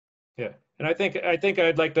that. Yeah, and I think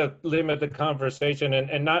I'd like to limit the conversation,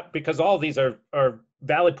 and not because all these are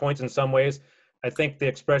valid points in some ways. I think the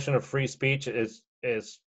expression of free speech is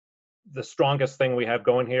the strongest thing we have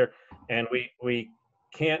going here, and we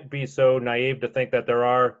can't be so naive to think that there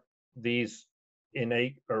are these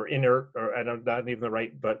innate or inert, or I don't, not even the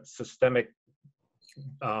right, but systemic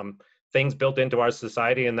things built into our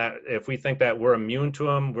society, and that if we think that we're immune to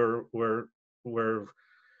them, we're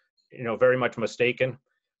very much mistaken.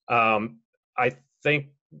 I think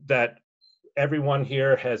that everyone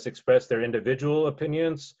here has expressed their individual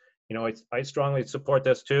opinions. I strongly support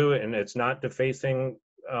this too, and it's not defacing.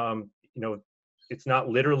 It's not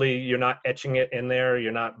literally, you're not etching it in there,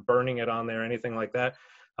 you're not burning it on there, anything like that.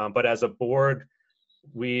 But as a board,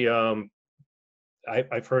 I've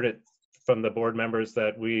heard it from the board members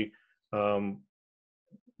that we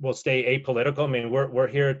will stay apolitical. I mean, we're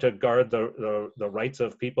here to guard the rights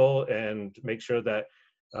of people and make sure that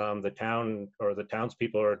the town or the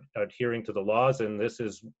townspeople are adhering to the laws, and this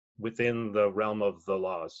is within the realm of the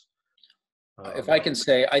laws. If I can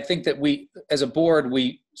say, I think that we, as a board,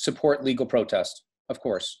 we support legal protest, of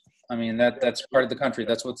course. I mean, that's part of the country.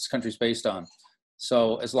 That's what this country's based on.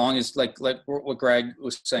 So as long as, like what Greg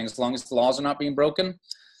was saying, as long as the laws are not being broken,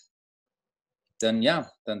 then yeah,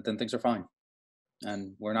 then things are fine.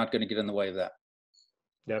 And we're not going to get in the way of that.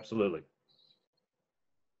 Absolutely.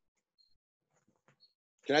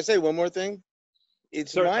 Can I say one more thing?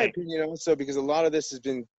 It's Certainly. my opinion also, because a lot of this has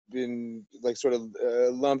been like sort of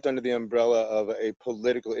lumped under the umbrella of a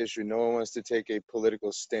political issue. No one wants to take a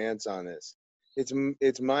political stance on this.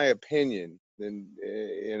 It's my opinion,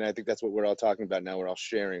 and I think that's what we're all talking about now. We're all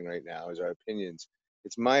sharing right now is our opinions.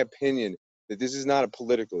 It's my opinion that this is not a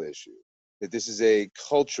political issue, that this is a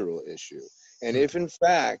cultural issue. And if in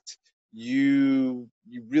fact you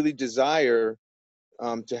really desire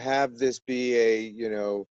to have this be a,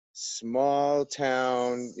 small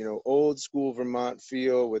town, old school Vermont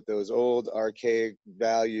feel with those old archaic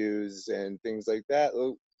values and things like that.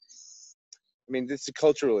 I mean, this is a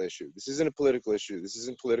cultural issue. This isn't a political issue. This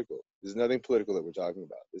isn't political. There's nothing political that we're talking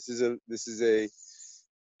about. This is a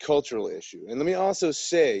cultural issue. And let me also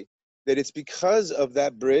say that it's because of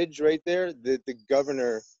that bridge right there that the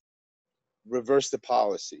governor reversed the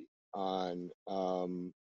policy on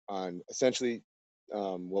essentially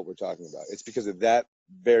what we're talking about. It's because of that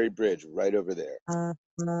very bridge right over there.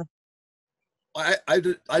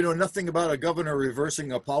 I know nothing about a governor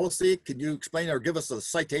reversing a policy. Can you explain or give us a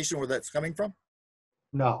citation where that's coming from?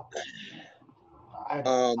 No.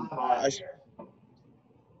 I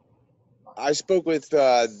spoke with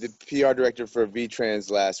the PR director for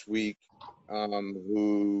VTrans last week,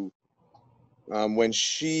 who, when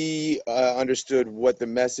she understood what the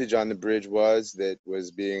message on the bridge was that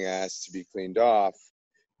was being asked to be cleaned off,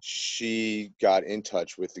 she got in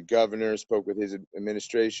touch with the governor, spoke with his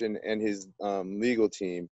administration and his legal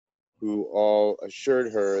team, who all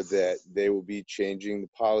assured her that they will be changing the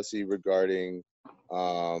policy regarding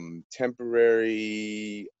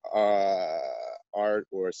temporary art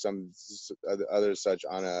or some other such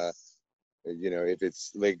on a, if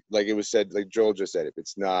it's like it was said, like Joel just said, if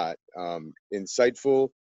it's not insightful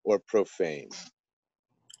or profane.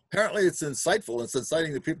 Apparently it's insightful. It's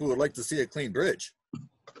inciting the people who would like to see a clean bridge.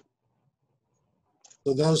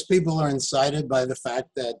 So those people are incited by the fact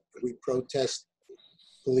that we protest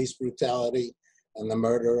police brutality and the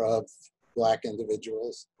murder of Black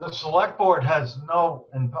individuals. The select board has no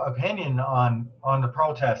opinion on the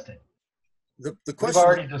protesting. The We've question,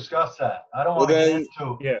 already discussed that. I don't want to get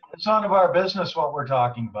into, Yeah. it's none of our business what we're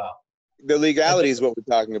talking about. The legality is what we're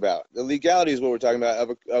talking about. The legality is what we're talking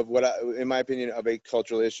about of what, in my opinion, of a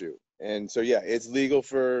cultural issue. And so, yeah, it's legal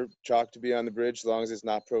for chalk to be on the bridge as long as it's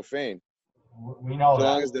not profane. We know As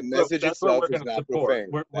long that. as the message That's what itself we're is going to not support. profane.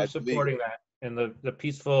 We're That's supporting legal. that, and the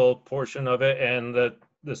peaceful portion of it, and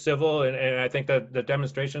the civil, and I think that the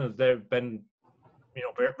demonstrations, they've been,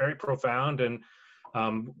 very, very profound, and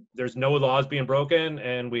there's no laws being broken,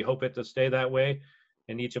 and we hope it to stay that way.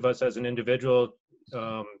 And each of us as an individual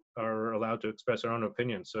are allowed to express our own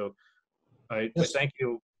opinion. So I thank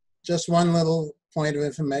you. Just one little point of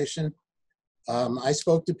information. I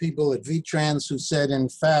spoke to people at VTrans who said, in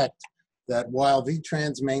fact, that while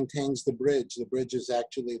VTrans maintains the bridge is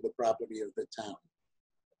actually the property of the town.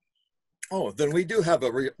 oh, then we do have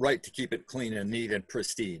a right to keep it clean and neat and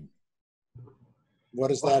pristine. What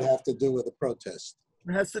does that have to do with the protest?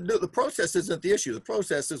 It has to do, the process isn't the issue. The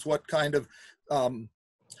process is what kind of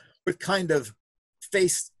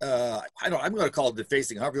face, I'm going to call it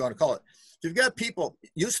defacing, however you want to call it. If you've got people,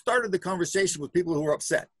 you started the conversation with people who are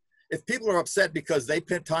upset. If people are upset because they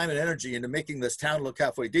put time and energy into making this town look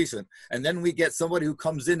halfway decent, and then we get somebody who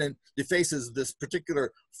comes in and defaces this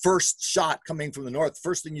particular first shot coming from the north,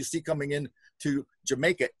 first thing you see coming in to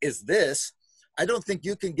Jamaica is this, I don't think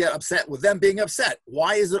you can get upset with them being upset.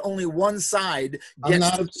 Why is it only one side gets I'm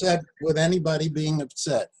not upset with anybody being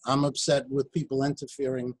upset. I'm upset with people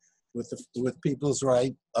interfering with people's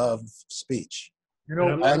right of speech.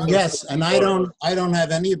 And yes, and I don't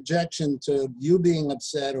have any objection to you being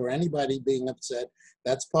upset or anybody being upset.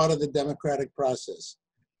 That's part of the democratic process.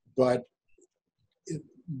 But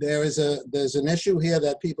there's an issue here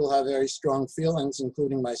that people have very strong feelings,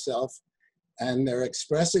 including myself, and they're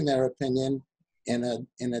expressing their opinion in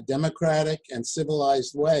a democratic and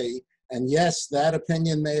civilized way. And yes, that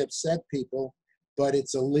opinion may upset people, but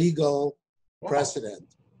it's a legal precedent.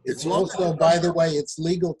 It's also, by the way, it's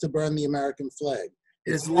legal to burn the American flag.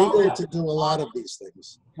 It's legal to do a lot of these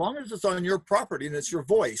things. As long as it's on your property and it's your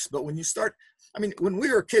voice. But when you start, I mean, when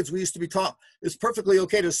we were kids, we used to be taught it's perfectly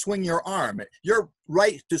okay to swing your arm. Your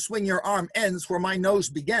right to swing your arm ends where my nose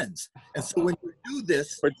begins. And so when you do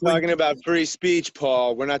this, we're talking about free speech,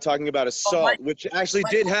 Paul. We're not talking about assault, which actually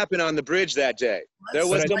did happen on the bridge that day. There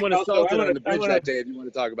was someone assaulted on the bridge that day, if you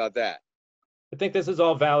want to talk about that. I think this is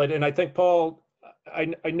all valid, and I think, Paul,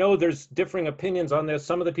 I know there's differing opinions on this.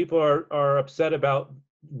 Some of the people are upset about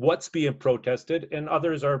what's being protested, and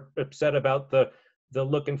others are upset about the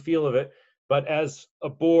look and feel of it. But as a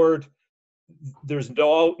board, there's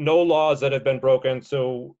no laws that have been broken.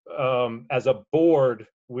 So as a board,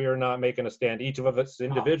 we're not making a stand. Each of us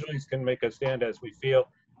individuals can make a stand as we feel.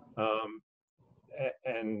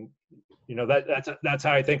 And that's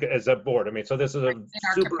how I think as a board. I mean, so this is in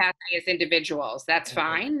our capacity as individuals, that's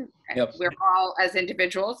fine. Yep. We're all as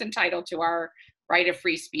individuals entitled to our right of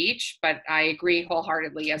free speech, but I agree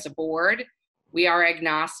wholeheartedly as a board, we are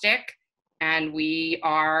agnostic, and we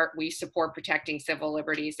support protecting civil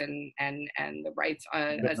liberties and the rights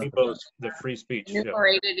as the free speech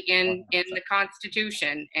enumerated in the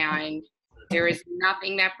Constitution. And there is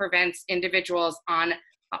nothing that prevents individuals on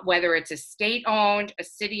whether it's a state-owned, a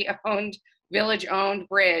city-owned, village-owned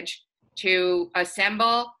bridge to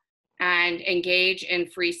assemble and engage in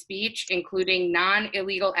free speech, including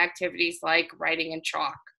non-illegal activities like writing in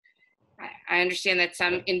chalk. I understand that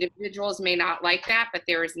some individuals may not like that, but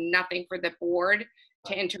there is nothing for the board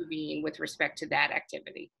to intervene with respect to that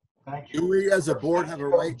activity. Thank you. Do we as a board have a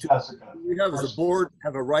right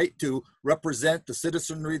to represent the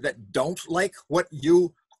citizenry that don't like what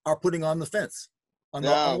you are putting on the fence?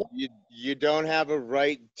 No, you don't have a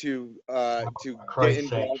right to get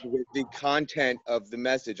involved with the content of the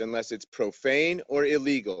message unless it's profane or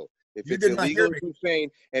illegal. If it's illegal and profane,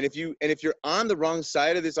 and if you're on the wrong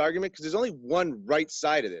side of this argument, because there's only one right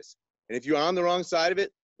side of this, and if you're on the wrong side of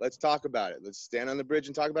it, let's talk about it. Let's stand on the bridge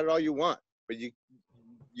and talk about it all you want, but you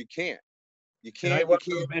can't. You can't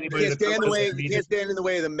stand in the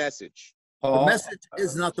way of the message. The message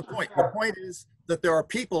is not the point. The point is that there are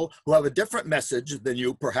people who have a different message than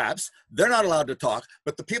you, perhaps. They're not allowed to talk,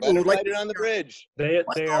 but the people who like write it on the bridge. They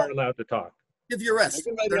are allowed to talk. Give you a rest.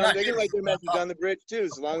 They can write their message on the bridge too,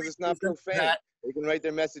 as long as it's not profane. They can write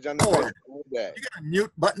their message on the bridge all day. You got a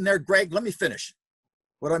mute button there, Greg. Let me finish.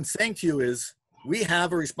 What I'm saying to you is we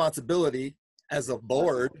have a responsibility as a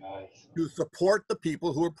board to support the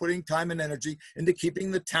people who are putting time and energy into keeping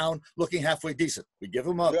the town looking halfway decent. We give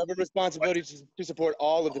them up. You have a responsibility to support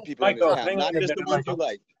all of the people in this town, not just the ones you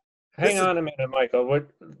like. Hang on a minute, Michael.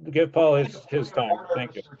 Give Paul his time.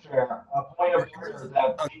 Thank you.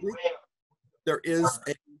 There is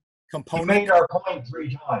a component. We made our point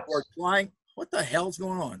 3 times. Or applying. What the hell's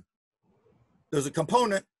going on? There's a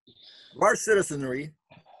component of our citizenry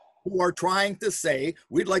who are trying to say,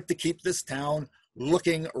 we'd like to keep this town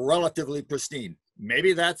looking relatively pristine.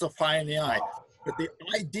 Maybe that's a pie in the eye. But the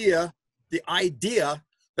idea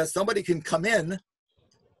that somebody can come in,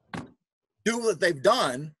 do what they've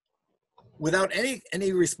done without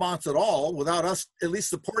any response at all, without us at least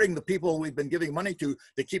supporting the people we've been giving money to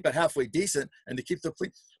keep it halfway decent and to keep the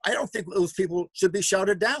police, I don't think those people should be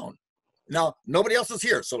shouted down. Now, nobody else is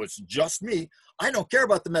here, so it's just me. I don't care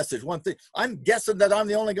about the message. One thing, I'm guessing that I'm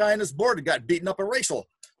the only guy on this board who got beaten up a racial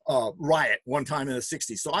riot one time in the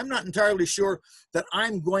 60s. So I'm not entirely sure that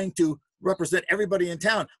I'm going to represent everybody in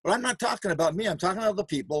town. But I'm not talking about me. I'm talking about the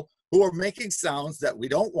people who are making sounds that we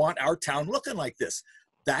don't want our town looking like this.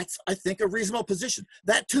 That's, I think, a reasonable position.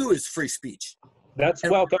 That, too, is free speech. That's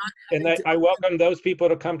welcome. And I welcome those people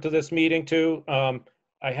to come to this meeting, too.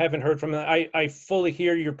 I haven't heard from them. I fully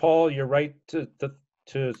hear you, Paul. You're right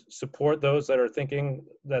to support those that are thinking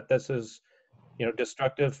that this is,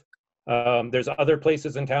 destructive. There's other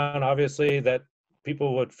places in town, obviously, that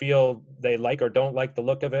people would feel they like or don't like the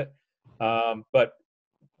look of it. But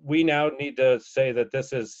we now need to say that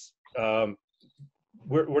this is,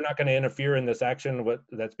 we're not going to interfere in this action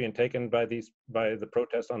that's being taken by the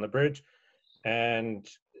protests on the bridge. And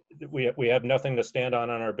we have nothing to stand on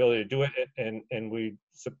our ability to do it, and we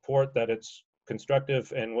support that it's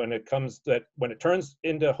constructive. And when it turns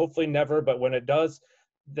into hopefully never, but when it does,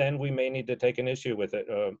 then we may need to take an issue with it.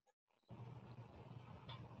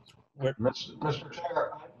 Mr.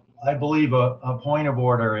 Chair, I believe a point of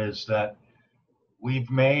order is that we've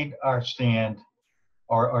made our stand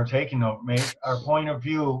or made our point of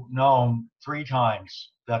view known 3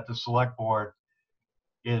 times that the select board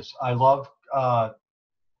is. I love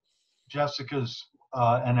Jessica's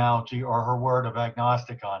analogy or her word of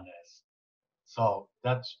agnostic on this. So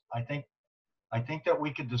that's, I think that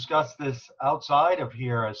we could discuss this outside of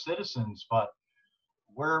here as citizens, but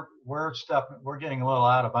we're getting a little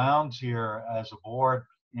out of bounds here as a board,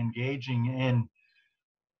 engaging in,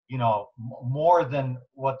 more than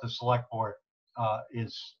what the select board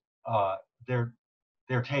is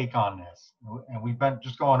their take on this. And we've been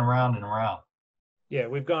just going around and around. Yeah,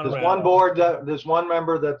 we've gone There's around. there's one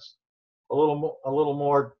member that's a little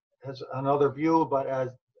more has another view, but as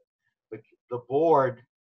the board,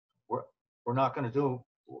 we're not going to do.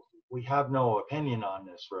 We have no opinion on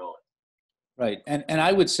this, really. Right, and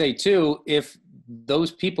I would say too, if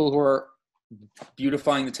those people who are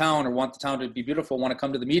beautifying the town or want the town to be beautiful want to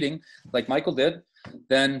come to the meeting, like Michael did,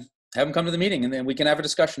 then have them come to the meeting, and then we can have a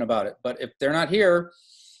discussion about it. But if they're not here,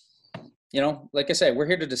 like I say, we're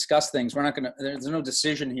here to discuss things. We're not going to. There's no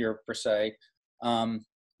decision here per se,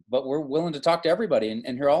 but we're willing to talk to everybody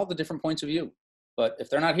and hear all the different points of view. But if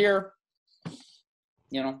they're not here,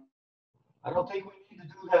 I don't think we need to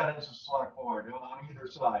do that as a select board on either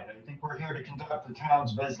side. I think we're here to conduct the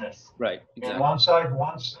town's business. Right. Exactly. And one side,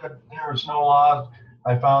 once there is no law,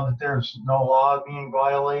 I found that there's no law being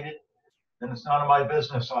violated, then it's none of my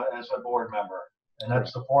business as a board member. And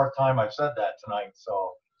that's the 4th time I've said that tonight.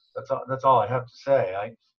 So that's all I have to say.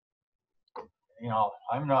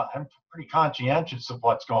 I'm pretty conscientious of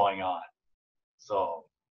what's going on. So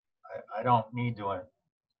I don't need to.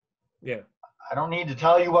 Yeah. I don't need to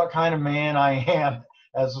tell you what kind of man I am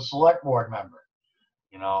as a select board member.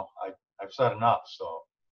 I've said enough. So.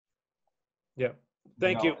 Yeah.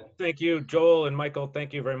 Thank you, Joel and Michael.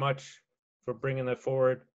 Thank you very much for bringing that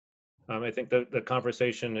forward. I think the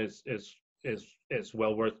conversation is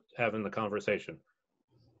well worth having the conversation.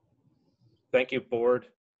 Thank you, board.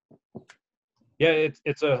 Yeah,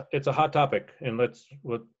 it's a hot topic, and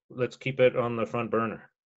let's keep it on the front burner.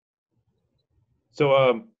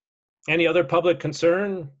 So, any other public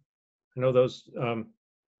concern? I know those.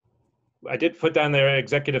 I did put down their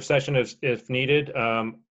executive session if needed.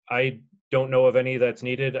 I don't know of any that's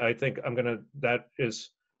needed. I think that is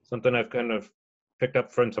something I've kind of picked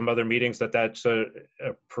up from some other meetings, that's a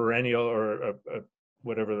perennial or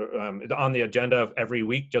whatever, on the agenda of every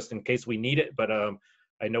week, just in case we need it. But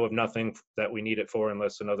I know of nothing that we need it for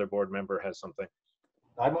unless another board member has something.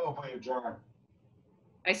 I move we adjourn.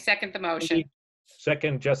 I second the motion.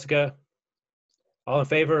 Second, Jessica. All in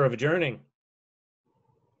favor of adjourning?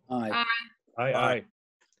 Aye. Aye. Aye, Aye. aye.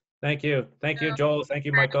 Thank you. Thank you, Joel. Thank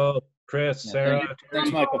you, Michael, Chris, Yeah, Sarah.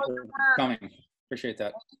 Thanks, Michael, for coming. Appreciate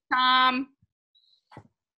that. Tom.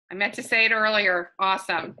 I meant to say it earlier.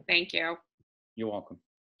 Awesome. Thank you. You're welcome.